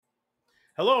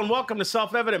Hello and welcome to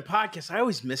Self-Evident Podcast. I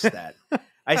always miss that.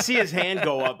 I see his hand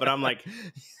go up, but I'm like,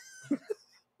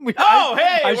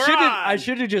 I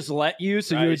should have just let you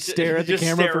so Right, you would stare at the just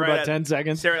camera stare for right about at- 10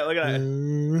 seconds. Sarah, look at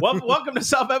that. Welcome to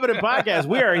Self-Evident Podcast.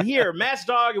 We are here, Matt's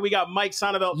Dog, and we got Mike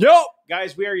Sonneveld. Yo!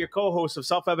 Guys, we are your co-hosts of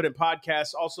Self-Evident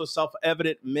Podcast, also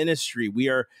Self-Evident Ministry. We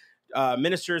are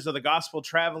ministers of the gospel,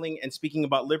 traveling and speaking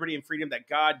about liberty and freedom that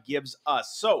God gives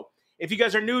us. So, if you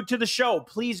guys are new to the show,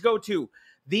 please go to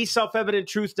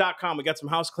theselfevidenttruth.com. We got some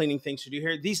house cleaning things to do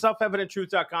here.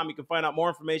 Theselfevidenttruth.com. You can find out more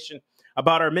information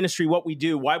about our ministry, what we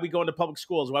do, why we go into public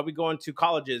schools, why we go into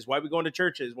colleges, why we go into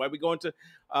churches, why we go into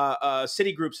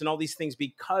city groups and all these things,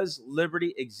 because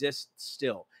liberty exists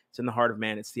still. It's in the heart of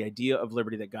man. It's the idea of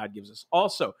liberty that God gives us.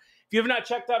 Also, if you have not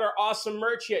checked out our awesome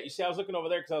merch yet, you see, I was looking over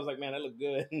there because I was like, man, I look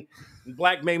good.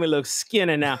 Black made me look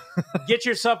skinny now. Get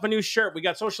yourself a new shirt. We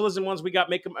got socialism ones. We got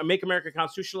Make America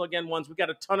Constitutional Again ones. We got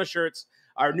a ton of shirts.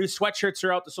 Our new sweatshirts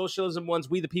are out, the socialism ones,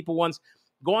 We the People ones.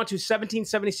 Go on to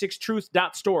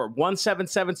 1776truth.store,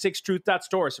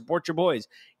 1776truth.store. Support your boys.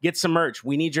 Get some merch.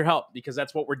 We need your help because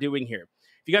that's what we're doing here.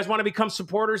 If you guys want to become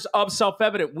supporters of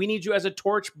Self-Evident, we need you as a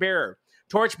torch bearer.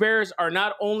 Torch bearers are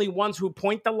not only ones who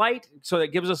point the light, so that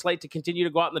gives us light to continue to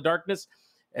go out in the darkness.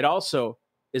 It also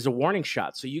is a warning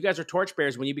shot. So you guys are torch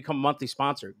bearers when you become a monthly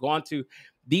sponsor. Go on to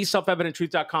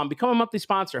theselfevidenttruth.com. Become a monthly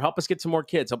sponsor. Help us get some more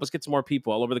kids. Help us get some more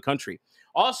people all over the country.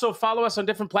 Also, follow us on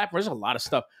different platforms. There's a lot of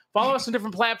stuff. Follow us on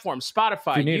different platforms.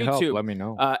 Spotify, If you need YouTube, help, let me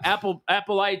know. Apple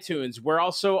iTunes. We're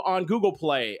also on Google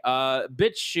Play,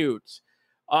 BitChute,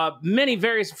 many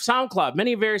various SoundCloud,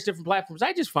 many various different platforms.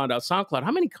 I just found out SoundCloud.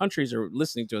 How many countries are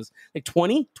listening to us? Like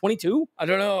 20, 22? I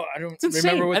don't know. I don't It's insane.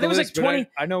 remember what I think the it was list, like but 20.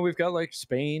 I know we've got like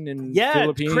Spain and Yeah,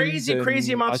 Philippines, crazy and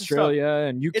amounts of stuff. Australia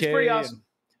and UK. It's pretty awesome. And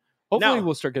hopefully Now-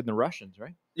 we'll start getting the Russians,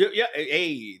 right? Yeah,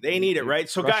 hey, they need it, right?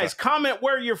 So, Russia. guys, comment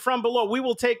where you're from below. We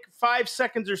will take 5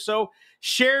 seconds or so.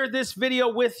 Share this video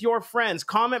with your friends.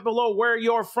 Comment below where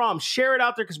you're from. Share it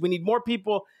out there because we need more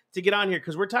people to get on here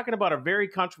because we're talking about a very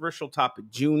controversial topic,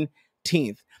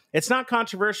 Juneteenth. It's not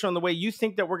controversial in the way you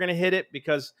think that we're going to hit it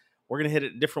because we're going to hit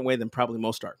it a different way than probably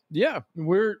most are. Yeah,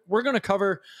 we're gonna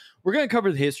cover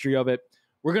the history of it.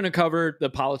 We're gonna cover the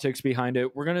politics behind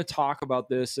it. We're gonna talk about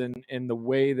this and the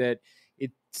way that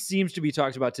it seems to be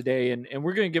talked about today, and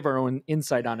we're gonna give our own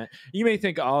insight on it. You may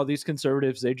think, oh, these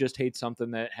conservatives, they just hate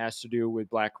something that has to do with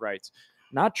black rights.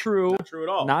 Not true. Not true at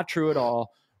all. Not true at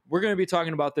all. We're going to be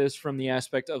talking about this from the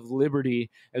aspect of liberty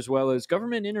as well as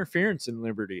government interference in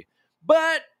liberty.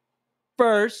 But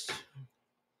first,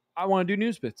 I want to do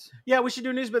news bits. Yeah, we should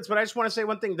do news bits, but I just want to say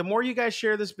one thing. The more you guys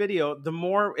share this video, the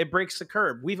more it breaks the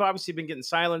curve. We've obviously been getting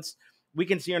silenced. We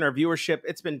can see on our viewership,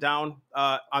 it's been down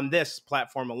on this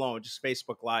platform alone, just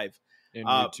Facebook Live And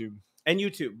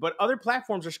YouTube. But other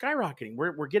platforms are skyrocketing.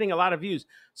 We're getting a lot of views.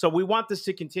 So we want this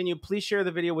to continue. Please share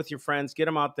the video with your friends. Get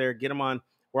them out there. Get them on.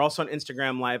 We're also on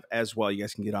Instagram Live as well. You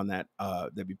guys can get on that.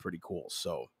 That'd be pretty cool.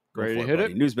 So go Ready for to hit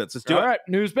buddy. it? News bits. Let's do All it. right,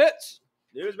 news bits.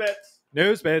 News bits.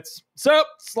 News bits. So,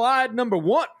 slide number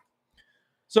 1.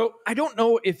 So, I don't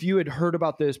know if you had heard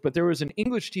about this, but there was an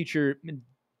English teacher,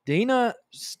 Dana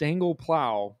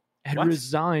Stengel-Plow, had What?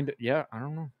 resigned. Yeah, I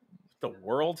don't know. The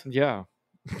world. Yeah.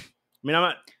 I mean, I'm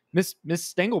not. Miss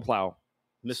Stengel-Plow.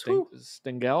 Miss Stengel?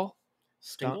 Stingle.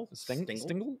 Stengel?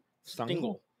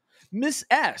 Miss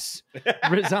S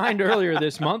resigned earlier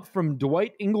this month from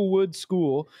Dwight Englewood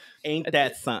School. Ain't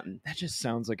that something? That just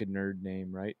sounds like a nerd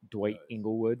name, right? Dwight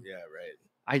Englewood. Yeah, right.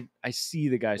 I see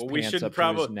the guy's Well, we pants shouldn't up to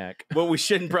his probably- neck. Well, we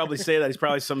shouldn't probably say that. He's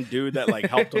probably some dude that like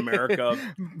helped America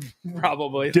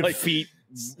Probably. defeat,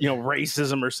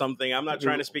 racism or something. I'm not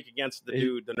trying to speak against the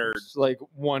dude, the nerd. It's like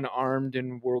one armed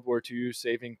in World War II,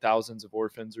 saving thousands of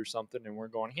orphans or something, and we're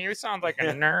going, he sounds like a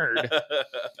nerd.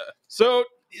 So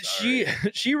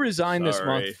she resigned this Sorry.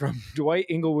 month from Dwight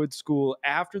Englewood School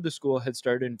after the school had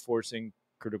started enforcing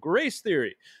critical race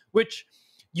theory, which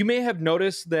you may have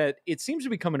noticed that it seems to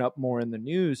be coming up more in the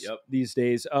news these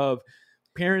days of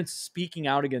parents speaking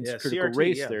out against critical CRT,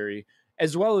 race theory,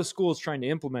 as well as schools trying to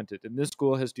implement it. And this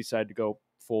school has decided to go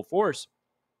full force.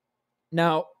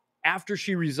 Now, after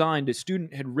she resigned, a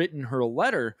student had written her a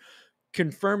letter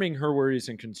confirming her worries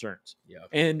and concerns. Yeah.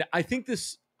 And I think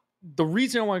the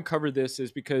reason I want to cover this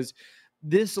is because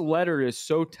this letter is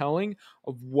so telling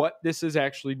of what this is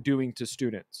actually doing to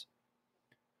students.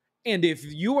 And if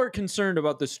you are concerned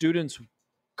about the student's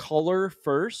color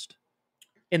first,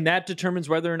 and that determines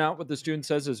whether or not what the student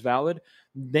says is valid,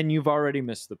 then you've already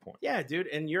missed the point. Yeah, dude.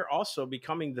 And you're also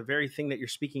becoming the very thing that you're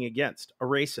speaking against, a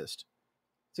racist.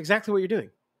 It's exactly what you're doing.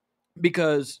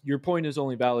 Because your point is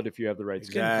only valid if you have the right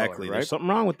skin color, right? There's something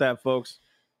wrong with that, folks.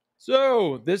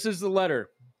 So this is the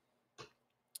letter.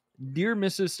 Dear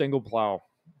Mrs. Stengelplow,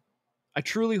 I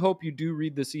truly hope you do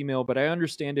read this email, but I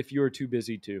understand if you are too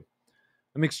busy to.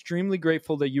 I'm extremely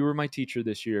grateful that you were my teacher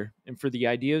this year and for the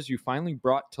ideas you finally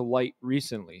brought to light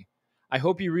recently. I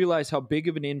hope you realize how big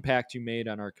of an impact you made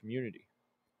on our community.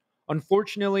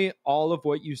 Unfortunately, all of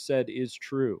what you said is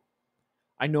true.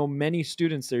 I know many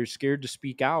students that are scared to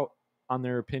speak out on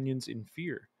their opinions in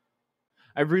fear.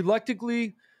 I've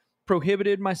reluctantly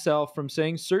prohibited myself from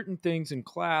saying certain things in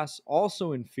class,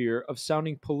 also in fear of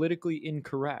sounding politically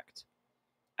incorrect.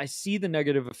 I see the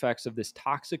negative effects of this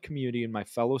toxic community in my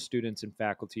fellow students and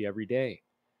faculty every day.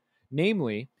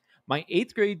 Namely, my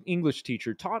 8th grade English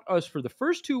teacher taught us for the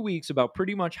first 2 weeks about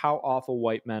pretty much how awful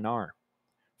white men are.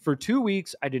 For 2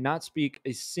 weeks, I did not speak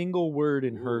a single word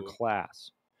in her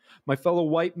class. My fellow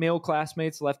white male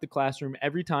classmates left the classroom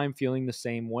every time feeling the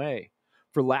same way.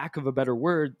 For lack of a better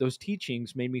word, those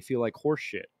teachings made me feel like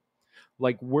horseshit,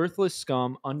 like worthless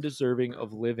scum undeserving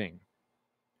of living.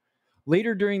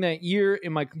 Later during that year,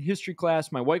 in my history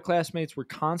class, my white classmates were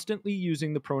constantly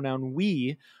using the pronoun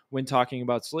we when talking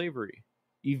about slavery.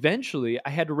 Eventually, I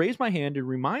had to raise my hand and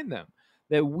remind them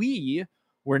that we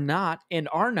were not and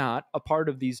are not a part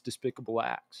of these despicable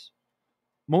acts.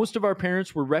 Most of our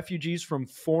parents were refugees from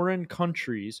foreign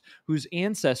countries whose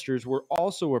ancestors were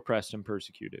also oppressed and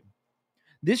persecuted.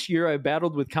 This year, I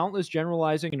battled with countless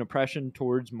generalizing and oppression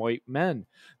towards white men.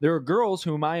 There are girls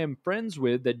whom I am friends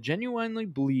with that genuinely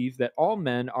believe that all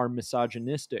men are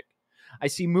misogynistic. I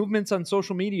see movements on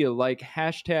social media like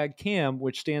 #Cam,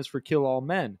 which stands for Kill All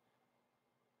Men.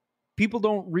 People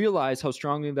don't realize how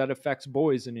strongly that affects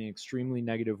boys in an extremely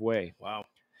negative way. Wow.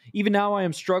 Even now, I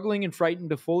am struggling and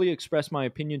frightened to fully express my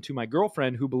opinion to my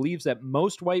girlfriend, who believes that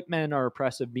most white men are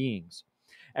oppressive beings.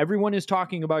 Everyone is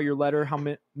talking about your letter, how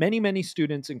many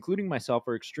students, including myself,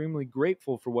 are extremely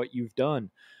grateful for what you've done.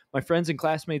 My friends and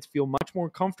classmates feel much more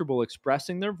comfortable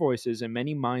expressing their voices, and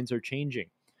many minds are changing.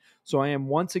 So I am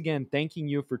once again thanking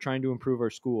you for trying to improve our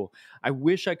school. I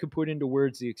wish I could put into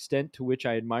words the extent to which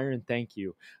I admire and thank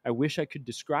you. I wish I could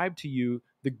describe to you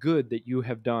the good that you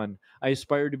have done. I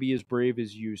aspire to be as brave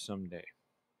as you someday.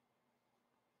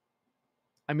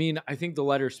 I mean, I think the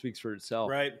letter speaks for itself.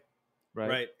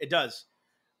 Right. It does.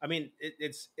 I mean,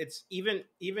 it's even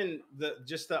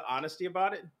the honesty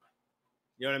about it.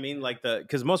 You know what I mean? Like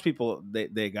because most people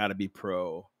they got to be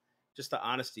pro, just the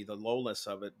honesty, the lowness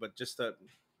of it, but just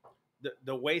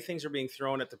the way things are being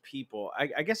thrown at the people.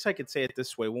 I guess I could say it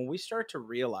this way: when we start to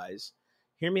realize,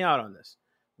 hear me out on this,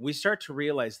 we start to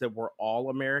realize that we're all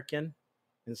American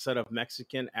instead of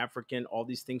Mexican, African, all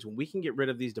these things. When we can get rid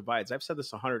of these divides, I've said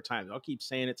this 100 times. I'll keep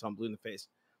saying it till I'm blue in the face.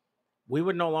 We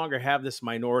would no longer have this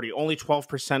minority. Only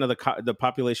 12% of the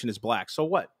population is black. So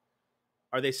what?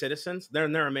 Are they citizens? They're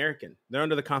American. They're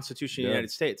under the Constitution of the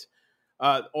United States.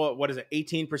 What is it?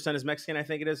 18% is Mexican, I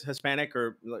think it is, Hispanic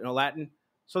or Latin.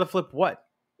 So the flip, what?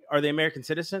 Are they American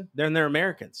citizen? They're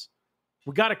Americans.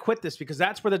 We got to quit this because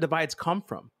that's where the divides come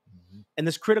from. Mm-hmm. And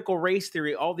this critical race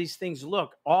theory, all these things,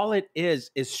 look, all it is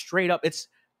straight up.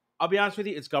 I'll be honest with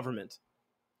you, it's government.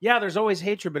 Yeah, there's always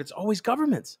hatred, but it's always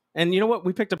governments. And you know what?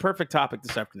 We picked a perfect topic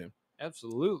this afternoon.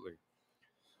 Absolutely.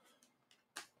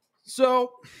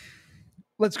 So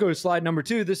let's go to slide number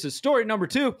 2. This is story number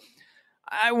 2.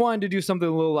 I wanted to do something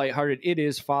a little lighthearted. It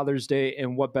is Father's Day,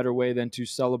 and what better way than to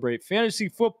celebrate fantasy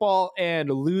football and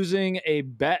losing a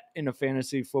bet in a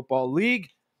fantasy football league.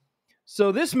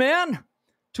 So this man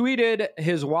tweeted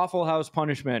his Waffle House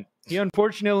punishment. He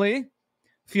unfortunately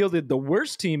fielded the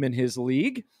worst team in his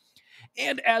league,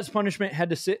 and as punishment had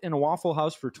to sit in a Waffle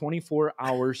House for 24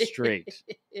 hours straight.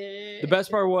 The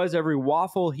best part was every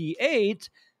waffle he ate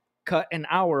cut an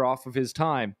hour off of his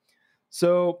time.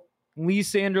 So Lee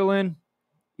Sanderlin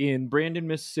in Brandon,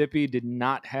 Mississippi did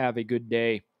not have a good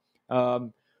day.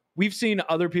 We've seen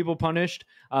other people punished.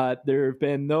 There have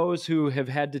been those who have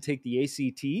had to take the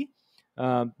ACT.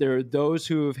 There are those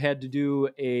who have had to do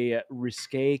a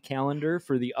risque calendar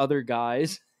for the other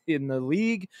guys in the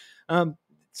league.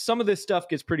 Some of this stuff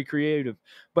gets pretty creative,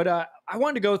 but I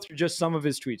wanted to go through just some of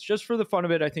his tweets just for the fun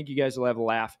of it. I think you guys will have a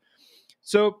laugh.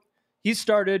 So he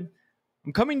started,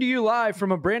 I'm coming to you live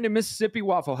from a Brandon, Mississippi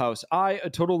Waffle House. I, a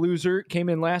total loser, came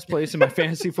in last place in my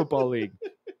fantasy football league.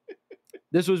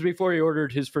 This was before he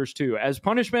ordered his first 2. As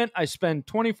punishment, I spend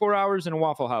 24 hours in a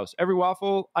Waffle House. Every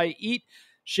waffle I eat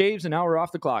shaves an hour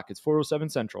off the clock. It's 4:07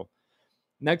 Central.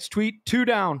 Next tweet, 2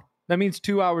 down. That means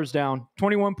 2 hours down.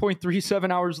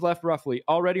 21.37 hours left roughly.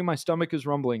 Already my stomach is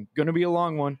rumbling. Going to be a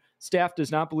long one. Staff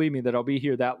does not believe me that I'll be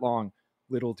here that long.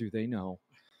 Little do they know.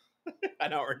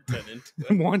 An hour 10 into it.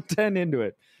 110 into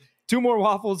it. 2 more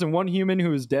waffles and 1 human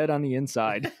who is dead on the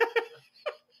inside.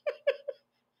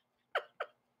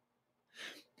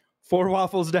 4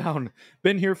 waffles down.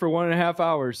 Been here for 1.5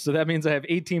 hours, so that means I have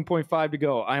 18.5 to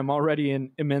go. I am already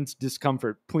in immense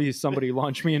discomfort. Please, somebody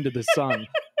launch me into the sun.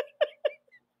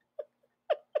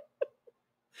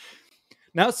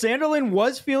 Now, Sanderlin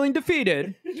was feeling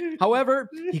defeated. However,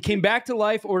 he came back to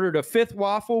life, ordered a 5th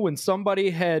waffle when somebody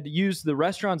had used the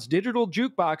restaurant's digital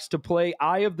jukebox to play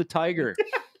Eye of the Tiger.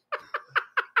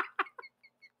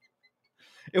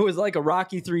 It was like a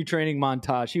Rocky III training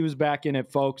montage. He was back in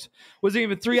it, folks. Wasn't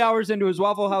even 3 hours into his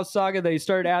Waffle House saga that he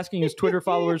started asking his Twitter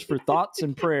followers for thoughts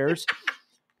and prayers.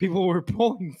 People were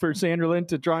pulling for Sanderlin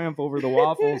to triumph over the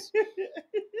waffles.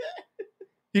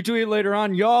 He tweeted later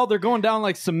on, y'all, they're going down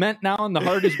like cement now and the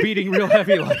heart is beating real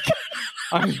heavy like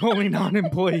I'm the only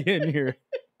non-employee in here.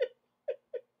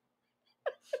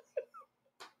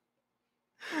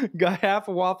 Got half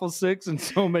a waffle 6 in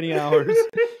so many hours.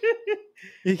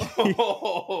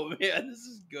 Oh, man, this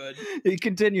is good. He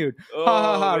continued, Oh, ha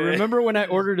ha ha, man. remember when I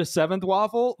ordered a 7th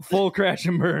waffle? Full crash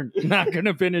and burn. Not going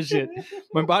to finish it.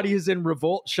 My body is in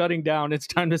revolt, shutting down. It's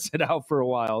time to sit out for a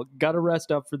while. Got to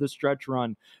rest up for the stretch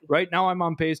run. Right now I'm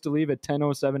on pace to leave at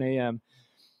 10:07 a.m.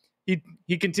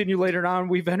 He continued later on,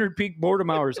 we've entered peak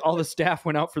boredom hours. All the staff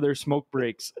went out for their smoke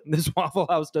breaks. This Waffle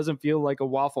House doesn't feel like a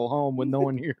waffle home with no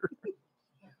one here.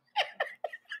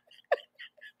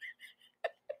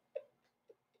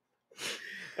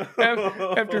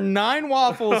 After 9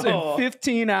 waffles in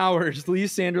 15 hours, Lee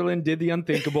Sanderlin did the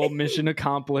unthinkable. Mission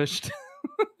accomplished.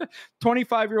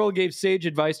 25-year-old gave sage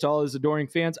advice to all his adoring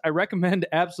fans. I recommend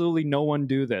absolutely no one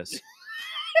do this.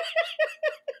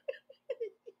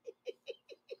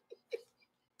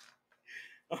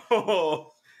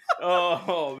 Oh,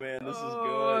 man, this is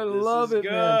good. I This love is it,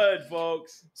 man. good,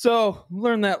 folks. So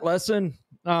learn that lesson.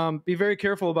 Be very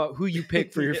careful about who you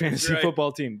pick for your That's fantasy right.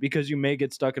 football team because you may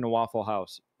get stuck in a Waffle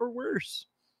House or worse.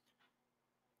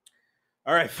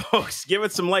 All right, folks, give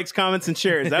it some likes, comments, and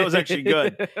shares. That was actually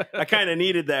good. I kind of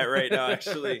needed that right now,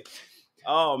 actually.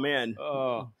 Oh, man.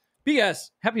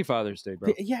 P.S. Happy Father's Day,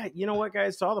 bro. Yeah, you know what,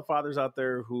 guys? To all the fathers out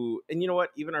there who, and you know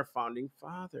what? Even our founding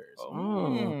fathers.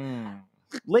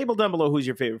 Label down below who's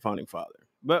your favorite founding father.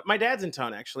 But my dad's in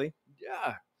town, actually.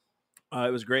 Yeah.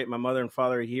 It was great. My mother and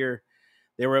father are here.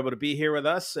 They were able to be here with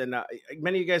us. And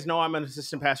many of you guys know I'm an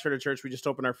assistant pastor at a church. We just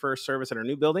opened our first service at our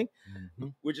new building,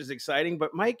 which is exciting.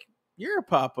 But Mike, you're a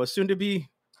papa, soon to be.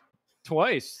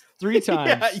 Twice. 3 times.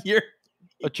 Yeah, you're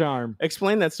a charm.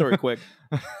 Explain that story quick.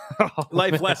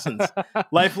 Life lessons.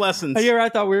 Life lessons. Here, I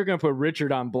thought we were going to put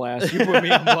Richard on blast. You put me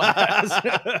on blast.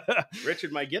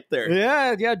 Richard might get there.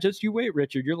 Yeah. Just you wait,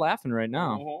 Richard. You're laughing right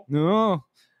now. Uh-huh. No.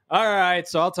 All right.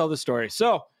 So I'll tell the story.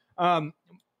 So,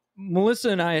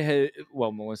 Melissa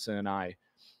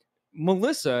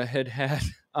had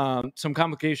some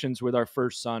complications with our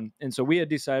first son. And so we had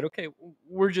decided, okay,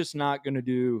 we're just not going to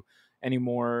do any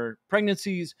more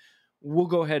pregnancies. We'll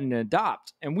go ahead and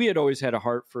adopt. And we had always had a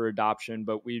heart for adoption,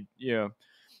 but we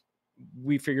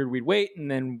figured we'd wait. And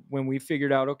then when we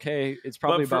figured out, okay, it's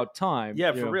probably about time.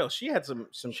 Yeah, for real. She had some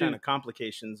kind of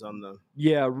complications on the.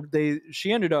 Yeah, she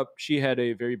had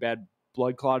a very bad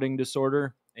blood clotting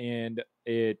disorder, and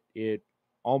it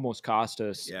almost cost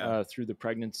us through the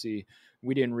pregnancy.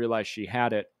 We didn't realize she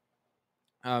had it.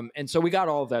 And so we got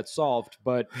all of that solved,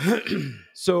 but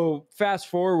so fast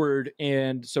forward.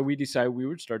 And so we decided we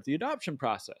would start the adoption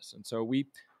process. And so we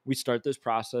start this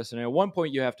process. And at one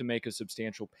point you have to make a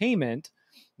substantial payment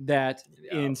that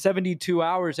in 72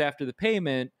 hours after the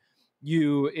payment,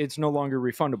 it's no longer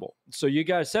refundable. So you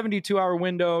got a 72-hour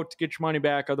window to get your money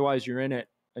back. Otherwise you're in it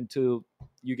until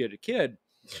you get a kid.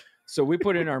 So we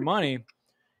put in our money,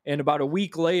 and about a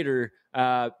week later,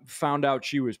 found out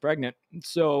she was pregnant.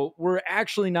 So we're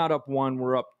actually not up 1,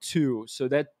 we're up 2. So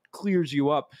that clears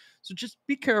you up. So just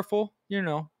be careful,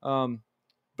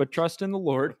 but trust in the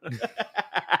Lord.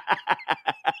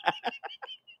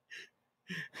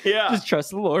 Yeah. Just trust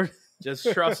the Lord. Just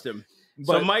trust him.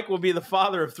 But so Mike will be the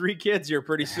father of 3 kids here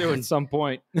pretty soon. At some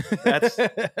point. That's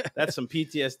some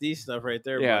PTSD stuff right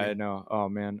there. Yeah, buddy. I know. Oh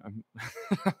man,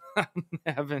 I'm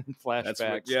having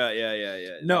flashbacks.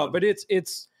 Yeah. No, but it's a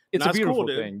That's beautiful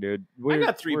cool, thing, dude. I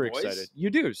got 3 we're boys. excited.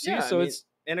 You do. See, Yeah, so it's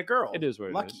and a girl. it is what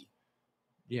it Lucky. is.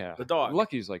 Yeah, The dog.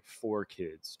 Lucky's like 4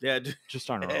 kids. Yeah. Just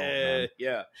on her own. Man.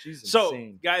 Yeah. She's So,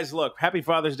 insane. guys, look, happy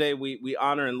Father's Day. We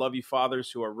honor and love you fathers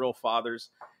who are real fathers.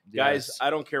 Guys, Yes.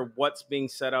 I don't care what's being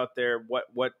said out there,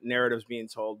 what narrative's being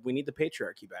told. We need the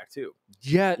patriarchy back too.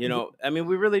 Yeah, I mean,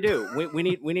 we really do. We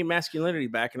need masculinity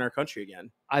back in our country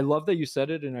again. I love that you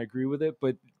said it, and I agree with it.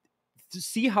 But to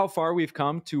see how far we've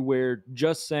come to where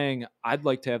just saying I'd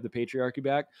like to have the patriarchy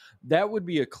back, that would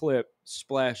be a clip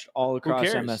splashed all across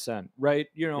cares? MSN, right?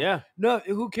 Yeah. No,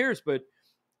 who cares? But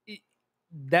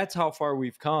that's how far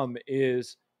we've come.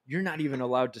 Is you're not even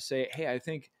allowed to say, hey, I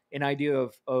think an idea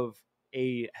of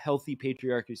a healthy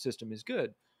patriarchy system is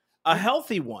good. A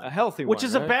healthy one. A healthy which one,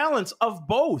 is a right? balance of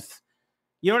both.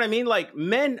 You know what I mean? Like,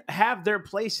 men have their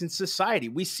place in society.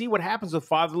 We see what happens with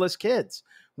fatherless kids.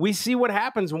 We see what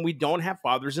happens when we don't have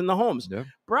fathers in the homes. Yeah.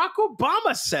 Barack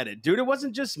Obama said it, dude. It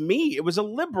wasn't just me. It was a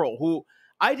liberal who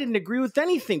I didn't agree with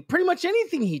anything, pretty much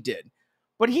anything he did.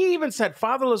 But he even said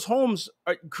fatherless homes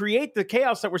create the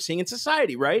chaos that we're seeing in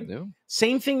society, right? Yeah.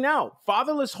 Same thing now.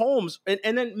 Fatherless homes.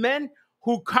 And then men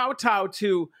who kowtow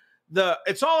to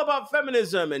it's all about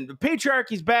feminism and the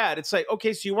patriarchy's bad. It's like,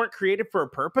 okay, so you weren't created for a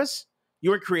purpose? You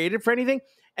weren't created for anything?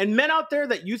 And men out there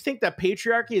that you think that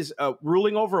patriarchy is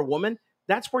ruling over a woman,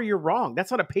 that's where you're wrong. That's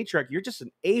not a patriarchy. You're just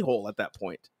an a-hole at that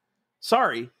point.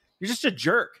 Sorry. You're just a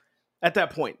jerk at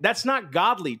that point. That's not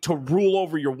godly to rule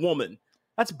over your woman.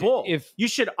 That's bull. If you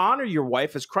should honor your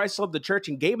wife as Christ loved the church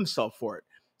and gave himself for it.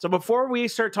 So before we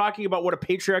start talking about what a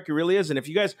patriarchy really is, and if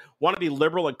you guys want to be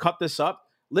liberal and cut this up,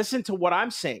 listen to what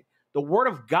I'm saying. The word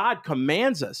of God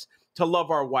commands us to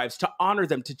love our wives, to honor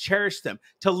them, to cherish them,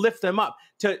 to lift them up,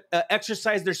 to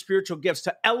exercise their spiritual gifts,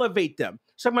 to elevate them.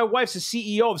 So my wife's the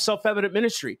CEO of Self-Evident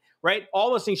Ministry, right?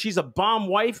 All those things. She's a bomb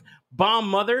wife, bomb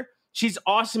mother. She's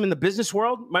awesome in the business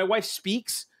world. My wife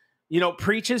speaks,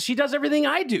 preaches. She does everything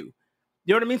I do.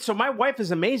 You know what I mean? So my wife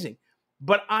is amazing,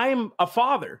 but I'm a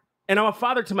father, and I'm a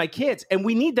father to my kids, and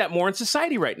we need that more in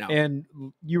society right now. And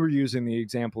you were using the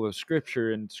example of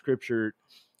Scripture, and Scripture,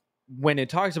 when it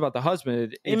talks about the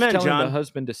husband, it's Amen, telling John. the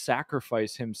husband to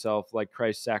sacrifice himself like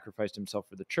Christ sacrificed himself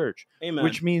for the church. Amen.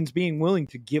 Which means being willing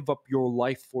to give up your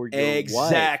life for your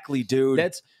exactly, wife.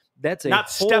 Dude. That's a not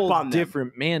whole step on them.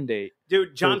 different mandate.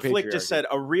 Dude, John for Flick just patriarchy. said,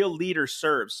 a real leader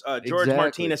serves. George Exactly.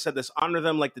 Martinez said this, honor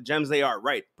them like the gems they are.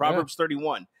 Right. Proverbs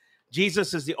 31.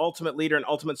 Jesus is the ultimate leader and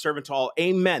ultimate servant to all.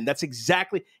 Amen. That's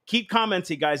exactly. Keep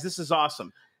commenting, guys. This is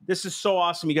awesome. This is so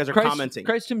awesome. You guys are commenting.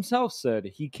 Christ himself said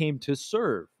he came to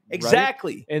serve.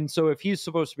 Exactly. Right? And so if he's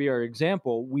supposed to be our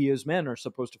example, we as men are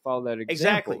supposed to follow that example.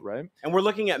 Exactly. Right. And we're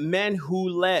looking at men who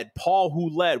led. Paul, who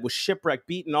led, was shipwrecked,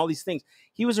 beaten, all these things.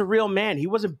 He was a real man. He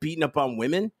wasn't beating up on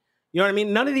women. You know what I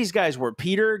mean? None of these guys were.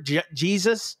 Peter,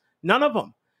 Jesus, none of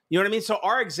them. You know what I mean? So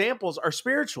our examples are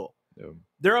spiritual. Yeah.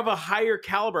 They're of a higher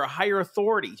caliber, a higher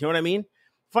authority. You know what I mean?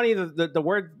 Funny, the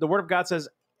word of God says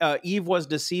Eve was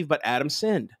deceived, but Adam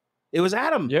sinned. It was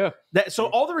Adam. Yeah. So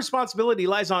all the responsibility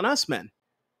lies on us, men.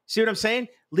 See what I'm saying?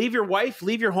 Leave your wife,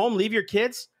 leave your home, leave your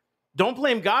kids. Don't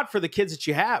blame God for the kids that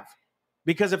you have.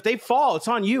 Because if they fall, it's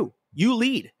on you. You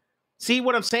lead. See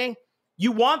what I'm saying?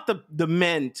 You want the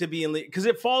men to be in lead because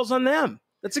it falls on them.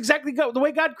 That's exactly the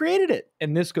way God created it.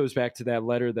 And this goes back to that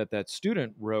letter that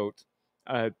student wrote.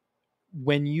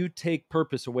 When you take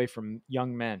purpose away from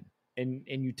young men and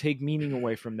you take meaning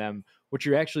away from them, what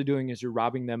you're actually doing is you're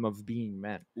robbing them of being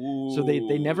men. Ooh. So they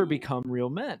never become real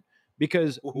men.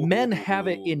 Because men have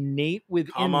it innate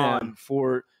within them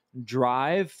for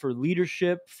drive, for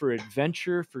leadership, for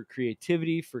adventure, for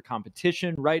creativity, for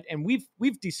competition, right? And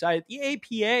we've decided, the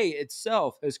APA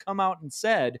itself has come out and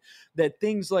said that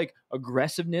things like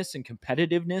aggressiveness and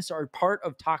competitiveness are part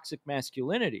of toxic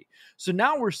masculinity. So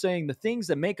now we're saying the things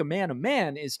that make a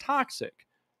man is toxic.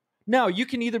 Now, you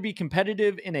can either be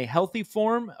competitive in a healthy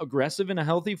form, aggressive in a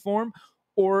healthy form,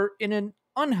 or in an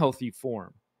unhealthy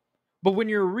form. But when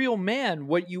you're a real man,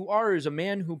 what you are is a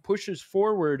man who pushes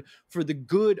forward for the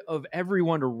good of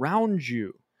everyone around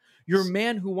you. You're a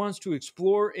man who wants to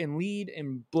explore and lead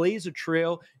and blaze a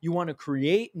trail. You want to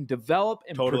create and develop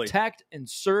and protect and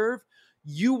serve.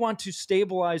 You want to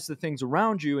stabilize the things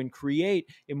around you and create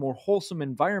a more wholesome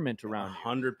environment around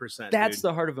you. 100%. That's dude.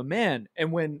 the heart of a man.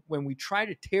 And when we try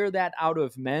to tear that out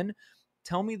of men,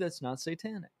 tell me that's not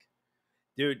satanic.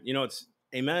 Dude, it's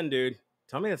amen, dude.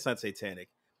 Tell me that's not satanic.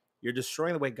 You're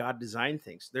destroying the way God designed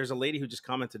things. There's a lady who just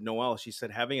commented, Noelle. She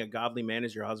said, having a godly man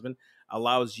as your husband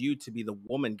allows you to be the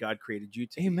woman God created you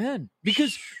to. Amen.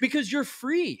 Because you're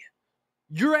free.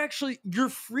 You're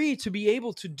free to be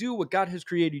able to do what God has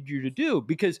created you to do,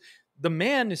 because the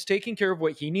man is taking care of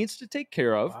what he needs to take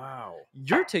care of. Wow.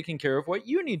 You're taking care of what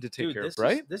you need to take care of,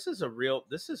 right? This is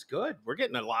good. We're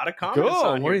getting a lot of comments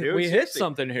on here, dude. We hit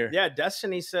something here. Yeah,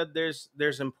 Destiny said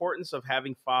there's importance of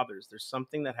having fathers. There's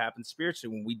something that happens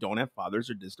spiritually when we don't have fathers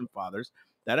or distant fathers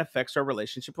that affects our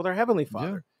relationship with our Heavenly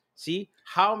Father. Yeah. See,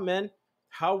 how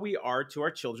we are to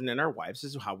our children and our wives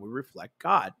is how we reflect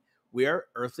God. We are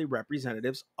earthly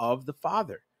representatives of the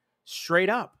Father. Straight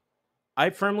up. I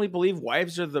firmly believe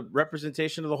wives are the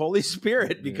representation of the Holy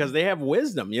Spirit because they have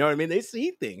wisdom. You know what I mean? They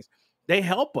see things. They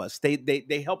help us.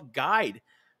 They help guide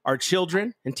our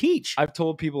children and teach. I've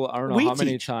told people, I don't know We how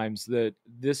many teach. times, that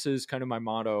this is kind of my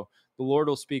motto. The Lord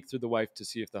will speak through the wife to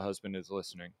see if the husband is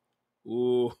listening.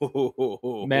 Ooh.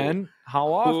 Men,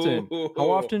 how often? How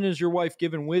often is your wife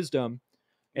given wisdom?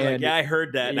 Like, And yeah, I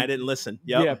heard that and I didn't listen.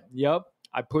 Yep. Yep.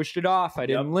 I pushed it off. I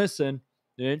didn't Yep. listen.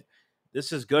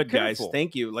 This is good, Be guys. careful.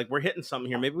 Thank you. Like, we're hitting something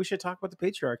here. Maybe we should talk about the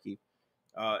patriarchy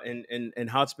and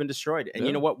how it's been destroyed. And you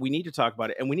Yeah. know what? We need to talk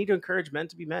about it. And we need to encourage men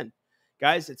to be men.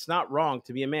 Guys, it's not wrong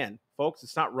to be a man. Folks,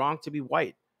 it's not wrong to be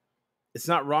white. It's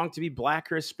not wrong to be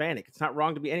black or Hispanic. It's not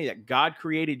wrong to be any of that. God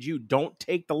created you. Don't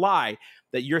take the lie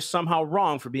that you're somehow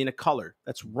wrong for being a color.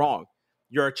 That's wrong.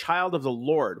 You're a child of the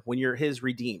Lord when you're his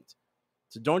redeemed.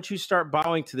 So don't you start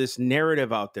bowing to this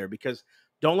narrative out there, because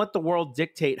don't let the world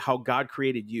dictate how God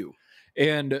created you.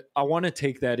 And I want to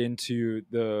take that into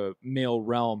the male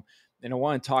realm, and I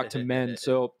want to talk to men.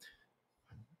 So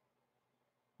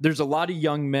there's a lot of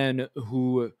young men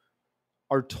who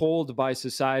are told by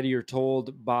society or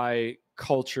told by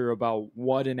culture about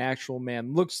what an actual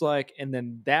man looks like, and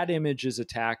then that image is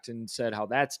attacked and said how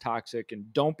that's toxic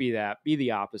and don't be that, be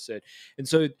the opposite. And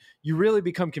so you really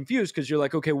become confused, because you're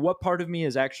like, okay, what part of me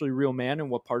is actually real man and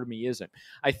what part of me isn't?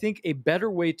 I think a better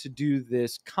way to do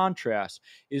this contrast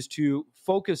is to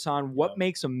focus on what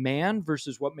makes a man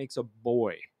versus what makes a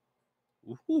boy.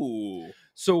 Ooh.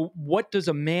 So what does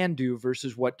a man do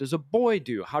versus what does a boy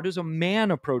do? How does a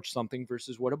man approach something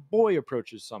versus what a boy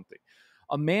approaches something?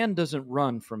 A man doesn't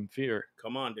run from fear.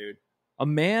 Come on, dude. A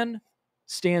man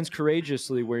stands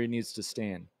courageously where he needs to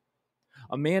stand.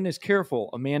 A man is careful.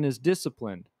 A man is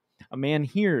disciplined. A man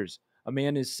hears. A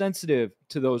man is sensitive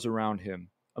to those around him.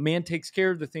 A man takes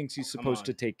care of the things he's supposed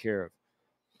to take care of.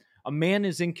 A man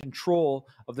is in control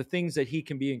of the things that he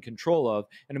can be in control of,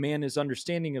 and a man is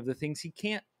understanding of the things he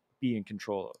can't be in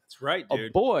control of. That's right, dude.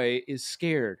 A boy is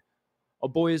scared. A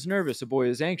boy is nervous. A boy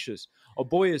is anxious. A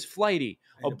boy is flighty.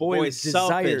 And a boy is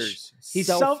desires. selfish. He's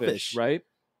selfish, right?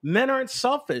 Men aren't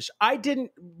selfish.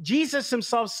 Jesus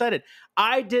himself said it.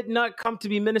 I did not come to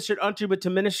be ministered unto, but to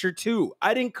minister to.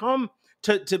 I didn't come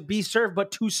to be served,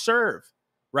 but to serve,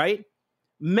 right?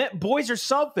 Boys are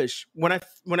selfish. When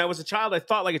I was a child, I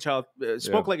thought like a child,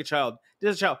 spoke like a child, did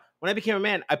as a child. When I became a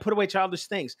man, I put away childish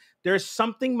things. There's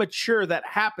something mature that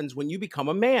happens when you become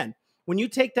a man. When you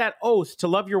take that oath to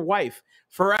love your wife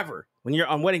forever, when you're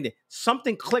on wedding day,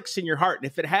 something clicks in your heart. And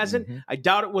if it hasn't, I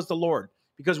doubt it was the Lord.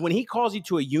 Because when he calls you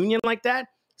to a union like that,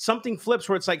 something flips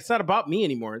where it's like, it's not about me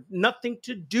anymore. Nothing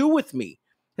to do with me.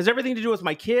 It has everything to do with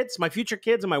my kids, my future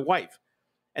kids, and my wife.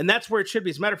 And that's where it should be.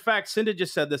 As a matter of fact, Cinda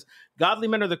just said this. Godly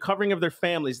men are the covering of their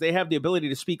families. They have the ability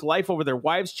to speak life over their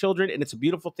wives, children, and it's a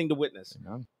beautiful thing to witness.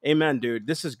 Amen, dude.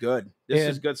 This is good. This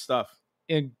is good stuff.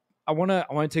 And I want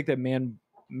to take that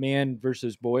man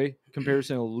versus boy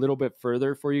comparison a little bit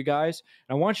further for you guys.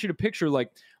 And I want you to picture, like,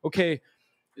 okay,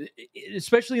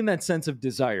 especially in that sense of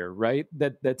desire, right?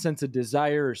 That sense of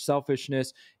desire or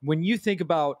selfishness. When you think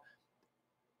about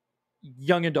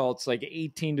young adults, like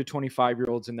 18 to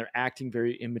 25-year-olds, and they're acting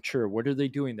very immature, what are they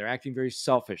doing? They're acting very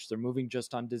selfish. They're moving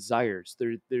just on desires.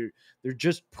 They're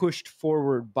just pushed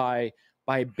forward by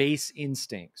base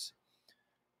instincts.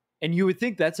 And you would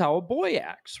think that's how a boy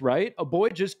acts, right? A boy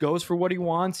just goes for what he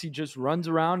wants. He just runs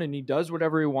around and he does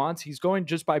whatever he wants. He's going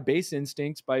just by base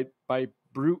instincts, by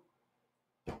brute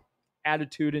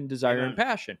attitude and desire and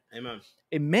passion. Amen.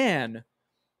 A man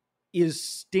is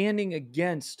standing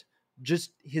against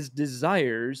just his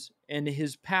desires and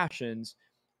his passions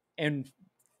and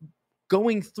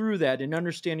going through that and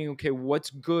understanding, okay, what's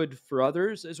good for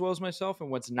others as well as myself and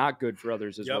what's not good for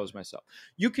others as well as myself.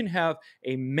 You can have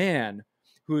a man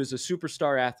who is a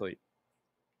superstar athlete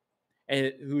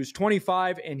and who's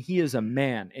 25 and he is a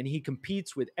man and he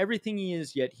competes with everything he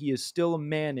is, yet he is still a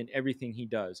man in everything he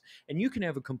does. And you can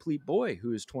have a complete boy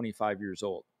who is 25 years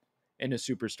old and a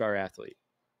superstar athlete.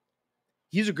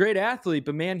 He's a great athlete,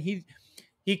 but man,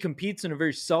 he competes in a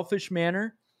very selfish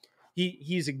manner.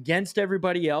 He's against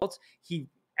everybody else. He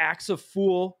acts a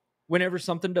fool whenever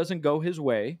something doesn't go his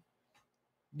way.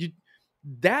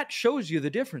 That shows you the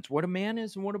difference, what a man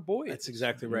is and what a boy is. That's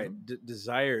exactly right.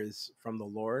 Desires from the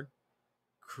Lord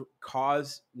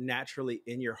cause naturally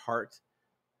in your heart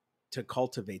to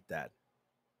cultivate that.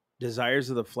 Desires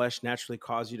of the flesh naturally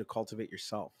cause you to cultivate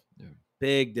yourself. Yeah.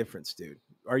 Big difference, dude.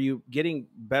 Are you getting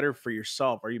better for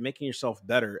yourself? Are you making yourself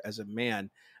better as a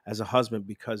man, as a husband,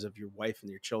 because of your wife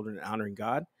and your children and honoring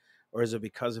God? Or is it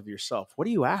because of yourself? What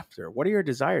are you after? What are your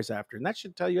desires after? And that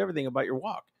should tell you everything about your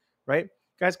walk, right?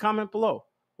 Guys, comment below.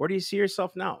 Where do you see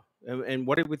yourself now? And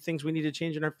what are the things we need to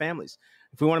change in our families?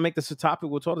 If we want to make this a topic,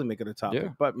 we'll totally make it a topic. Yeah,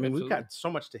 but I mean, we've got so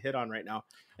much to hit on right now.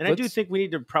 And I do think we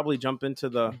need to probably jump into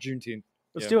the Juneteenth.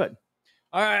 Let's do it.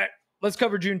 All right, let's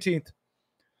cover Juneteenth.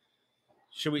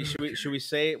 Should we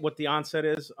say what the onset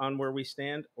is on where we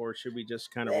stand, or should we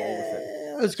just kind of roll with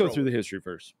it? Let's go roll through with the history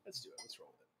first. Let's do it. Let's roll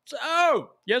with it.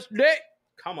 So, yesterday,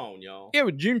 Come on, y'all. it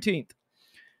was Juneteenth.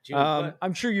 June,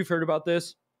 I'm sure you've heard about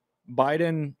this.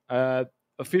 Biden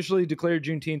officially declared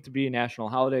Juneteenth to be a national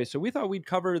holiday. So we thought we'd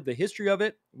cover the history of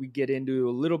it. We'd get into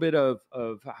a little bit of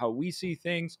how we see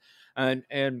things.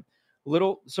 And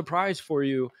little surprise for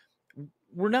you,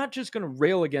 we're not just going to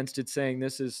rail against it saying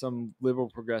this is some liberal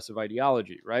progressive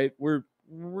ideology, right? We're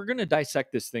going to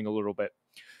dissect this thing a little bit.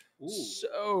 Ooh.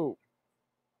 So,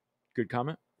 good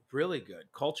comment. Really good.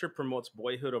 Culture promotes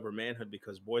boyhood over manhood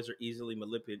because boys are easily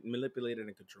manipulated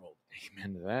and controlled.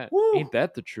 Amen to that. Woo. Ain't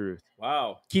that the truth?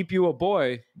 Wow. Keep you a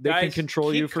boy, they guys, can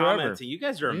control you forever. Commenting. You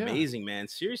guys are Yeah. amazing, man.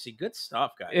 Seriously, good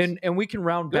stuff, guys. And we can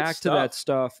round Good back to that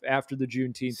stuff after the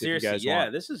Juneteenth Seriously, if you guys yeah,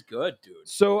 want. this is good, dude.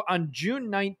 So on June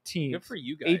 19th, Good for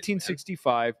you guys.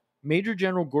 1865, Major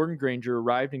General Gordon Granger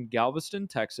arrived in Galveston,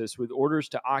 Texas, with orders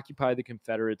to occupy the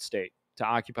Confederate state, to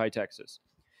occupy Texas.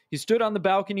 He stood on the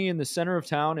balcony in the center of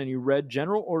town and he read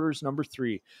General Orders Number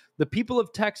 3. The people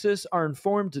of Texas are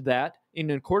informed that,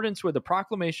 in accordance with a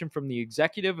proclamation from the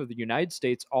Executive of the United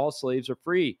States, all slaves are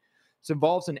free. This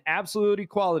involves an absolute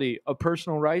equality of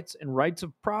personal rights and rights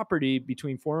of property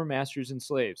between former masters and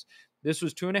slaves. This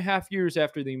was 2.5 years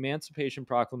after the Emancipation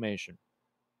Proclamation.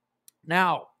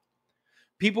 Now,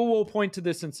 people will point to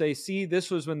this and say, see,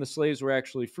 this was when the slaves were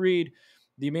actually freed.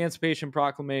 The Emancipation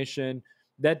Proclamation,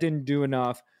 that didn't do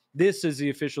enough. This is the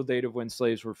official date of when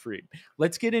slaves were freed.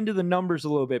 Let's get into the numbers a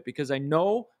little bit because I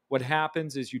know what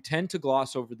happens is you tend to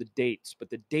gloss over the dates, but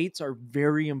the dates are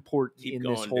very important in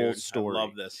this whole story. I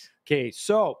love this. Okay,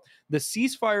 so the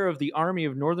ceasefire of the Army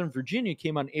of Northern Virginia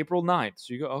came on April 9th.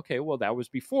 So you go, okay, well, that was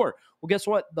before. Well, guess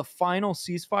what? The final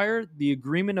ceasefire, the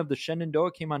agreement of the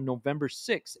Shenandoah, came on November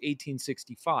 6,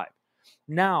 1865.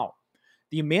 Now,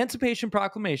 the Emancipation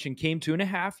Proclamation came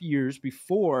 2.5 years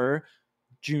before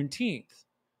Juneteenth.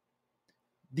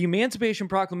 The Emancipation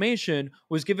Proclamation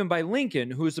was given by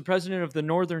Lincoln, who was the president of the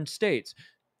northern states.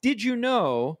 Did you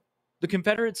know the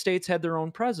Confederate States had their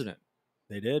own president?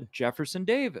 They did. Jefferson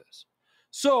Davis.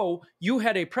 So you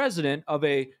had a president of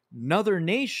another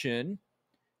nation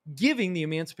giving the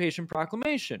Emancipation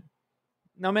Proclamation.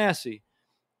 Now, Massey,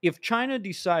 if China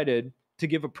decided to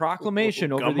give a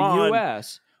proclamation over the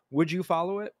U.S., would you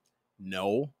follow it?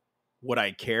 No. Would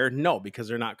I care? No, because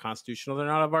they're not constitutional. They're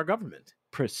not of our government.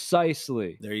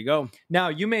 Precisely. There you go. Now,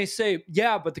 you may say,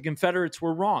 yeah, but the Confederates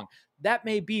were wrong. That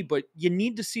may be, but you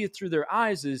need to see it through their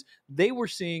eyes as they were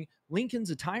seeing Lincoln's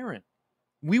a tyrant.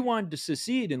 We wanted to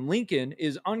secede, and Lincoln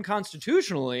is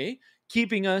unconstitutionally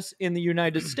keeping us in the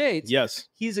United States. Yes.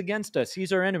 He's against us.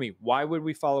 He's our enemy. Why would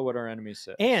we follow what our enemies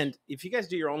say? And if you guys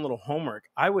do your own little homework,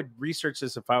 I would research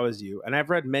this if I was you. And I've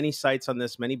read many sites on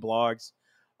this, many blogs.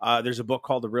 There's a book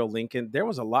called The Real Lincoln. There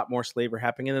was a lot more slavery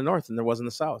happening in the North than there was in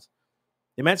the South.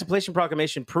 The Emancipation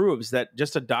Proclamation proves that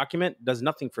just a document does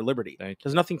nothing for liberty,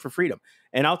 does nothing for freedom.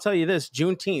 And I'll tell you this,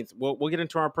 Juneteenth, we'll get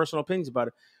into our personal opinions about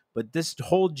it, but this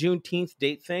whole Juneteenth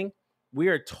date thing, we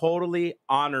are totally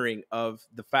honoring of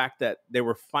the fact that they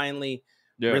were finally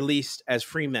released as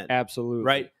free men. Absolutely.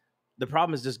 Right? The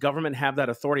problem is, does government have that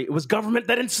authority? It was government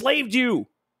that enslaved you.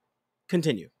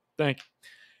 Continue. Thank you.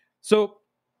 So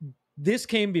this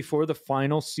came before the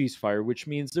final ceasefire, which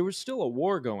means there was still a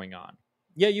war going on.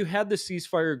 Yeah, you had the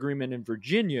ceasefire agreement in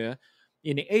Virginia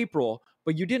in April,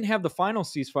 but you didn't have the final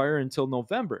ceasefire until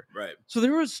November. Right. So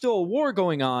there was still a war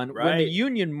going on when the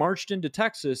Union marched into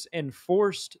Texas and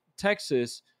forced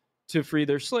Texas to free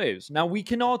their slaves. Now, we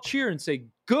can all cheer and say,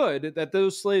 good that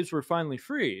those slaves were finally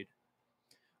freed.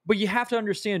 But you have to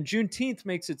understand, Juneteenth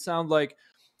makes it sound like,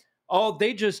 oh,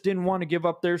 they just didn't want to give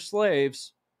up their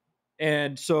slaves.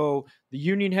 And so the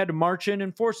Union had to march in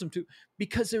and force them to,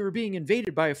 because they were being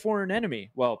invaded by a foreign enemy.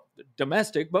 Well,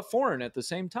 domestic, but foreign at the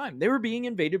same time. They were being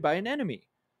invaded by an enemy.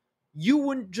 You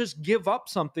wouldn't just give up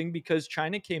something because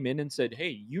China came in and said, hey,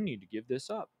 you need to give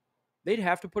this up. They'd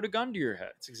have to put a gun to your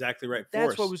head. That's exactly right.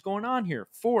 That's what was going on here.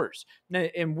 Force. Now,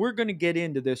 and we're going to get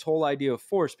into this whole idea of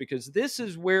force because this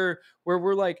is where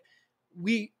we're like,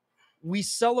 we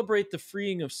celebrate the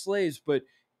freeing of slaves, but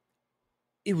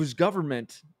it was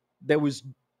government that was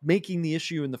making the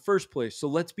issue in the first place. So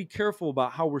let's be careful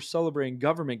about how we're celebrating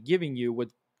government giving you what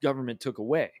government took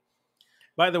away.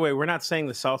 By the way, we're not saying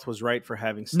the South was right for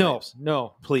having slaves.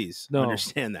 No. Please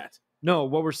understand that. No,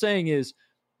 what we're saying is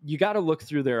you got to look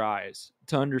through their eyes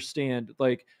to understand,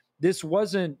 like, this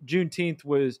wasn't, Juneteenth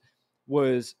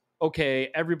was okay,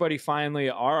 everybody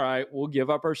finally, all right, we'll give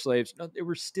up our slaves. No, they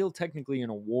were still technically in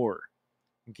a war.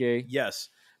 Okay. Yes.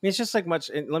 mean, it's just like much.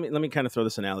 And let me kind of throw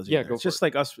this analogy. Yeah, in there. go It's for just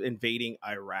like us invading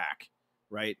Iraq,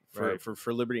 right? Right.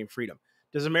 For liberty and freedom.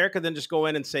 Does America then just go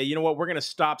in and say, you know what, we're going to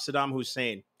stop Saddam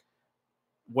Hussein?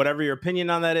 Whatever your opinion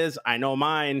on that is, I know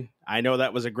mine. I know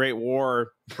that was a great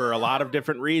war for a lot of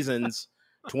different reasons.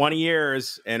 20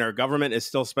 years, and our government is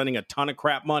still spending a ton of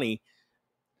crap money.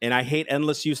 And I hate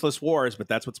endless, useless wars, but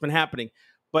that's what's been happening.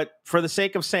 But for the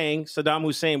sake of saying Saddam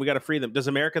Hussein, we got to free them. Does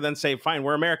America then say, fine,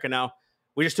 we're America now.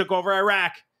 We just took over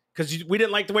Iraq because we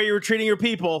didn't like the way you were treating your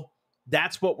people.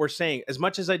 That's what we're saying. As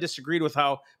much as I disagreed with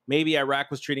how maybe Iraq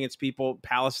was treating its people,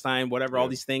 Palestine, whatever, all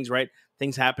these things, right?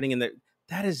 Things happening, and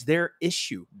that is their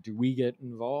issue. Do we get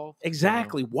involved?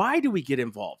 Exactly. Why do we get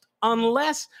involved?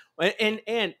 Unless, and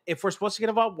if we're supposed to get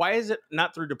involved, why is it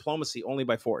not through diplomacy, only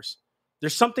by force?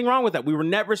 There's something wrong with that. We were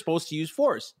never supposed to use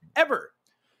force, ever.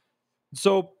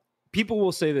 So people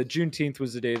will say that Juneteenth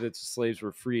was the day that the slaves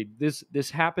were freed. This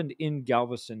happened in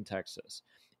Galveston, Texas.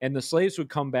 And the slaves would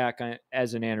come back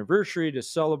as an anniversary to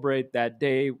celebrate that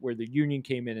day where the Union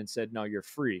came in and said, no, you're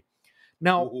free.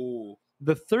 Now,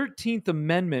 the 13th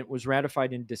Amendment was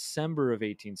ratified in December of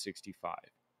 1865.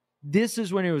 This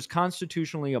is when it was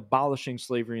constitutionally abolishing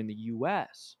slavery in the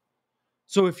U.S.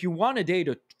 So if you want a day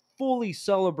to fully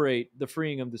celebrate the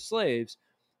freeing of the slaves,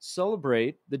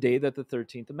 celebrate the day that the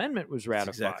 13th Amendment was ratified.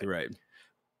 That's exactly right.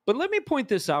 But let me point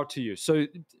this out to you. So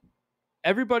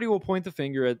everybody will point the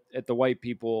finger at the white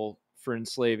people for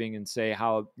enslaving and say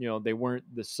how, they weren't,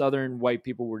 the Southern white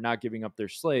people were not giving up their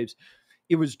slaves.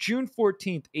 It was June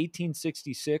 14th,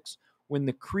 1866, when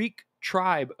the Creek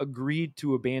tribe agreed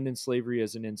to abandon slavery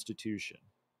as an institution.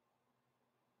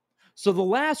 So the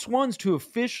last ones to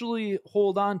officially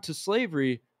hold on to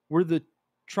slavery were the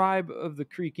tribe of the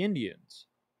Creek Indians.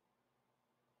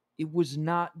 It was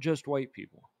not just white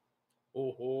people.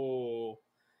 Oh,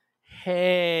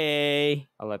 hey.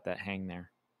 I'll let that hang there.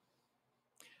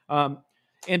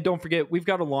 And don't forget, we've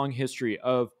got a long history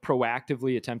of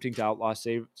proactively attempting to outlaw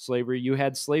slavery. You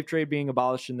had slave trade being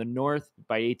abolished in the North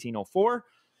by 1804.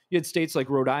 You had states like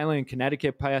Rhode Island and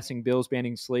Connecticut passing bills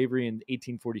banning slavery in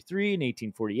 1843 and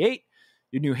 1848.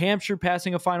 You had New Hampshire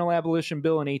passing a final abolition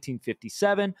bill in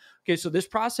 1857. Okay, so this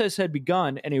process had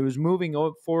begun, and it was moving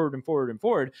forward and forward and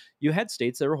forward. You had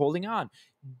states that were holding on.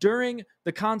 During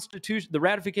the Constitution, the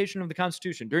ratification of the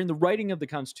Constitution, during the writing of the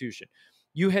Constitution,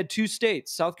 you had two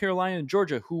states, South Carolina and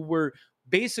Georgia, who were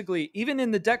basically, even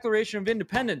in the Declaration of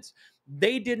Independence,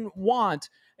 they didn't want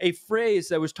a phrase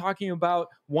that was talking about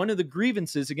one of the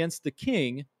grievances against the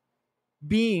king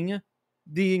being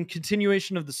the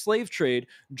continuation of the slave trade.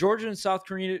 Georgia and South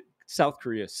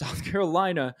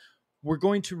Carolina were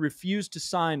going to refuse to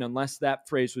sign unless that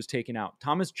phrase was taken out.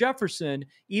 Thomas Jefferson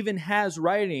even has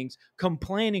writings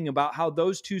complaining about how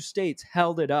those two states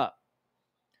held it up.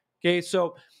 Okay,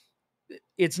 so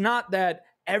it's not that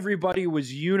everybody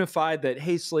was unified that,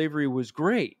 hey, slavery was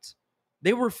great.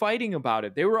 They were fighting about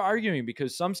it. They were arguing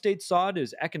because some states saw it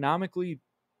as economically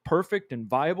perfect and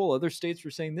viable. Other states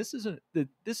were saying this isn't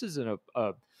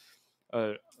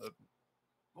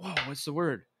what's the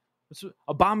word? It's an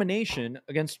abomination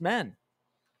against men.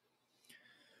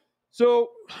 So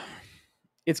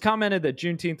it's commented that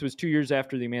Juneteenth was 2 years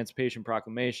after the Emancipation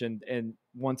Proclamation. And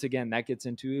once again, that gets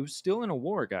into, it was still in a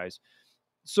war, guys.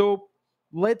 So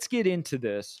let's get into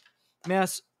this.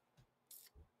 Mass,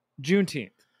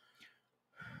 Juneteenth.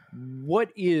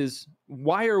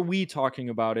 Why are we talking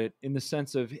about it in the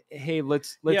sense of, hey,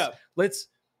 let's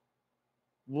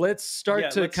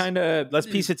start to kind of, let's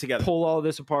piece it together, pull all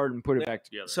this apart and put it back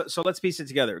together. So let's piece it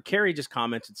together. Carrie just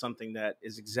commented something that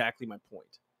is exactly my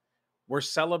point. We're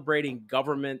celebrating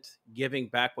government giving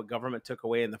back what government took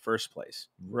away in the first place.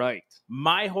 Right.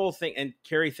 My whole thing, and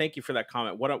Carrie, thank you for that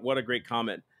comment. What a great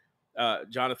comment.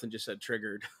 Jonathan just said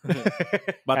triggered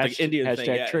about the Indian thing.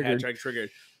 Yeah, hashtag triggered.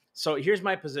 So here's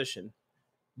my position.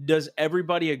 Does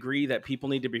everybody agree that people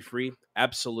need to be free?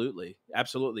 Absolutely.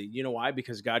 Absolutely. You know why?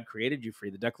 Because God created you free.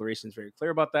 The Declaration is very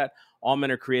clear about that. All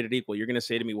men are created equal. You're going to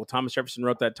say to me, well, Thomas Jefferson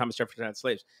wrote that. Thomas Jefferson had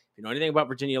slaves. If you know anything about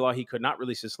Virginia law, he could not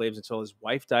release his slaves until his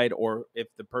wife died or if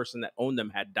the person that owned them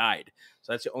had died.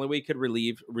 So that's the only way he could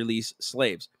release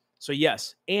slaves. So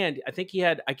yes, and I think he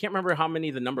had, I can't remember how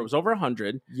many the number was, over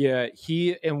 100. Yeah,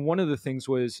 and one of the things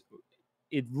was,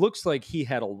 it looks like he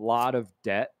had a lot of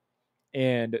debt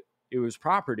and it was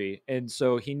property. And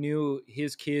so he knew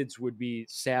his kids would be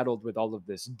saddled with all of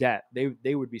this debt.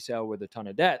 They would be saddled with a ton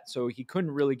of debt. So he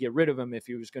couldn't really get rid of them if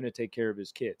he was going to take care of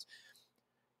his kids.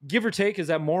 Give or take, is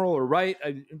that moral or right?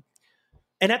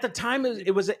 And at the time,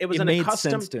 it was It an made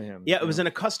accustomed sense to him. Yeah, it was an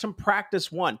accustomed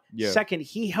practice. One. Yeah. Second,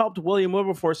 he helped William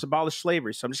Wilberforce abolish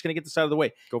slavery. So I'm just going to get this out of the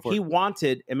way. Go for He it.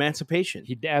 wanted emancipation.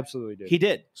 He absolutely did. He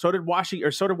did. So did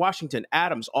Washington,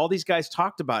 Adams. All these guys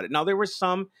talked about it. Now, there were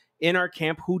some in our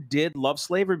camp who did love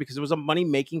slavery because it was a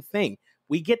money-making thing.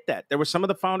 We get that. There were some of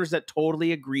the founders that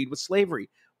totally agreed with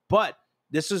slavery. But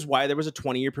this is why there was a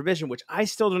 20-year provision, which I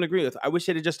still don't agree with. I wish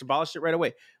they'd have just abolished it right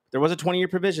away. There was a 20-year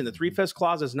provision. The 3/5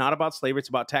 clause is not about slavery. It's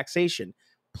about taxation.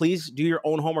 Please do your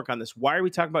own homework on this. Why are we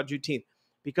talking about Juneteenth?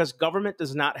 Because government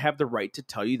does not have the right to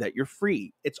tell you that you're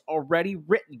free. It's already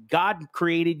written. God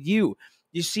created you.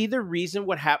 You see the reason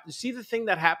what happens? See the thing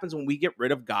that happens when we get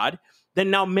rid of God? Then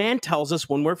now man tells us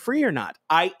when we're free or not,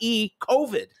 i.e.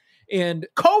 COVID. And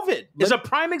COVID is a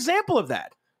prime example of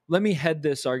that. let me head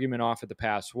this argument off at the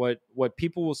pass. What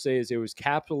people will say is it was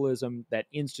capitalism that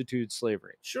instituted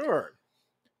slavery. Sure.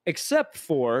 Except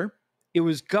for it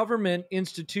was government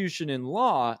institution and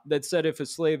law that said if a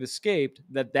slave escaped,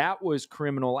 that was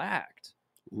criminal act.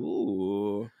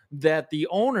 Ooh. That the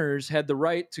owners had the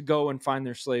right to go and find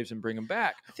their slaves and bring them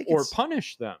back or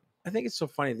punish them. I think it's so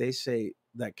funny. They say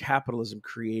that capitalism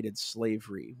created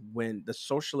slavery when the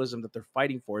socialism that they're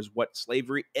fighting for is what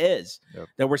slavery is. Yep.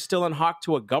 That we're still in hock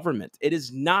to a government. It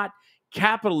is not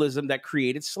capitalism that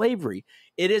created slavery.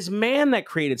 It is man that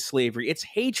created slavery. It's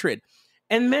hatred.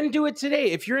 And men do it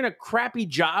today. If you're in a crappy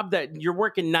job that you're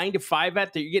working 9 to 5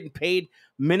 at, that you're getting paid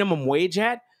minimum wage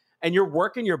at, and you're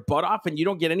working your butt off and you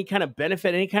don't get any kind of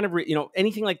benefit, any kind of,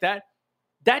 anything like that,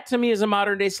 that to me is a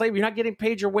modern day slavery. You're not getting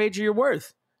paid your wage or your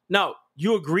worth. Now,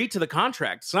 you agree to the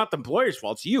contract. It's not the employer's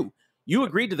fault. It's you. You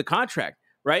agreed to the contract,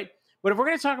 right? But if we're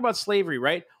going to talk about slavery,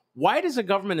 right, why does the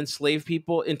government enslave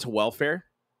people into welfare?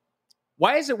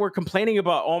 Why is it we're complaining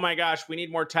about, oh my gosh, we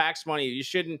need more tax money? You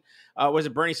shouldn't, was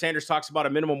it Bernie Sanders talks about a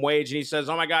minimum wage and he says,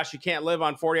 oh my gosh, you can't live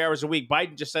on 40 hours a week.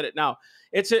 Biden just said it now.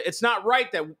 It's not right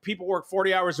that people work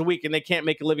 40 hours a week and they can't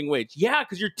make a living wage. Yeah,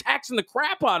 because you're taxing the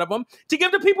crap out of them to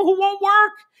give to people who won't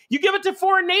work. You give it to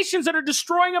foreign nations that are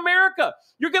destroying America.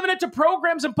 You're giving it to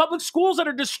programs in public schools that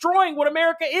are destroying what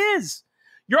America is.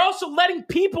 You're also letting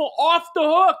people off the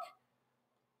hook.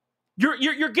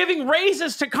 You're giving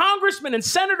raises to congressmen and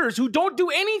senators who don't do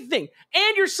anything,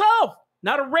 and yourself.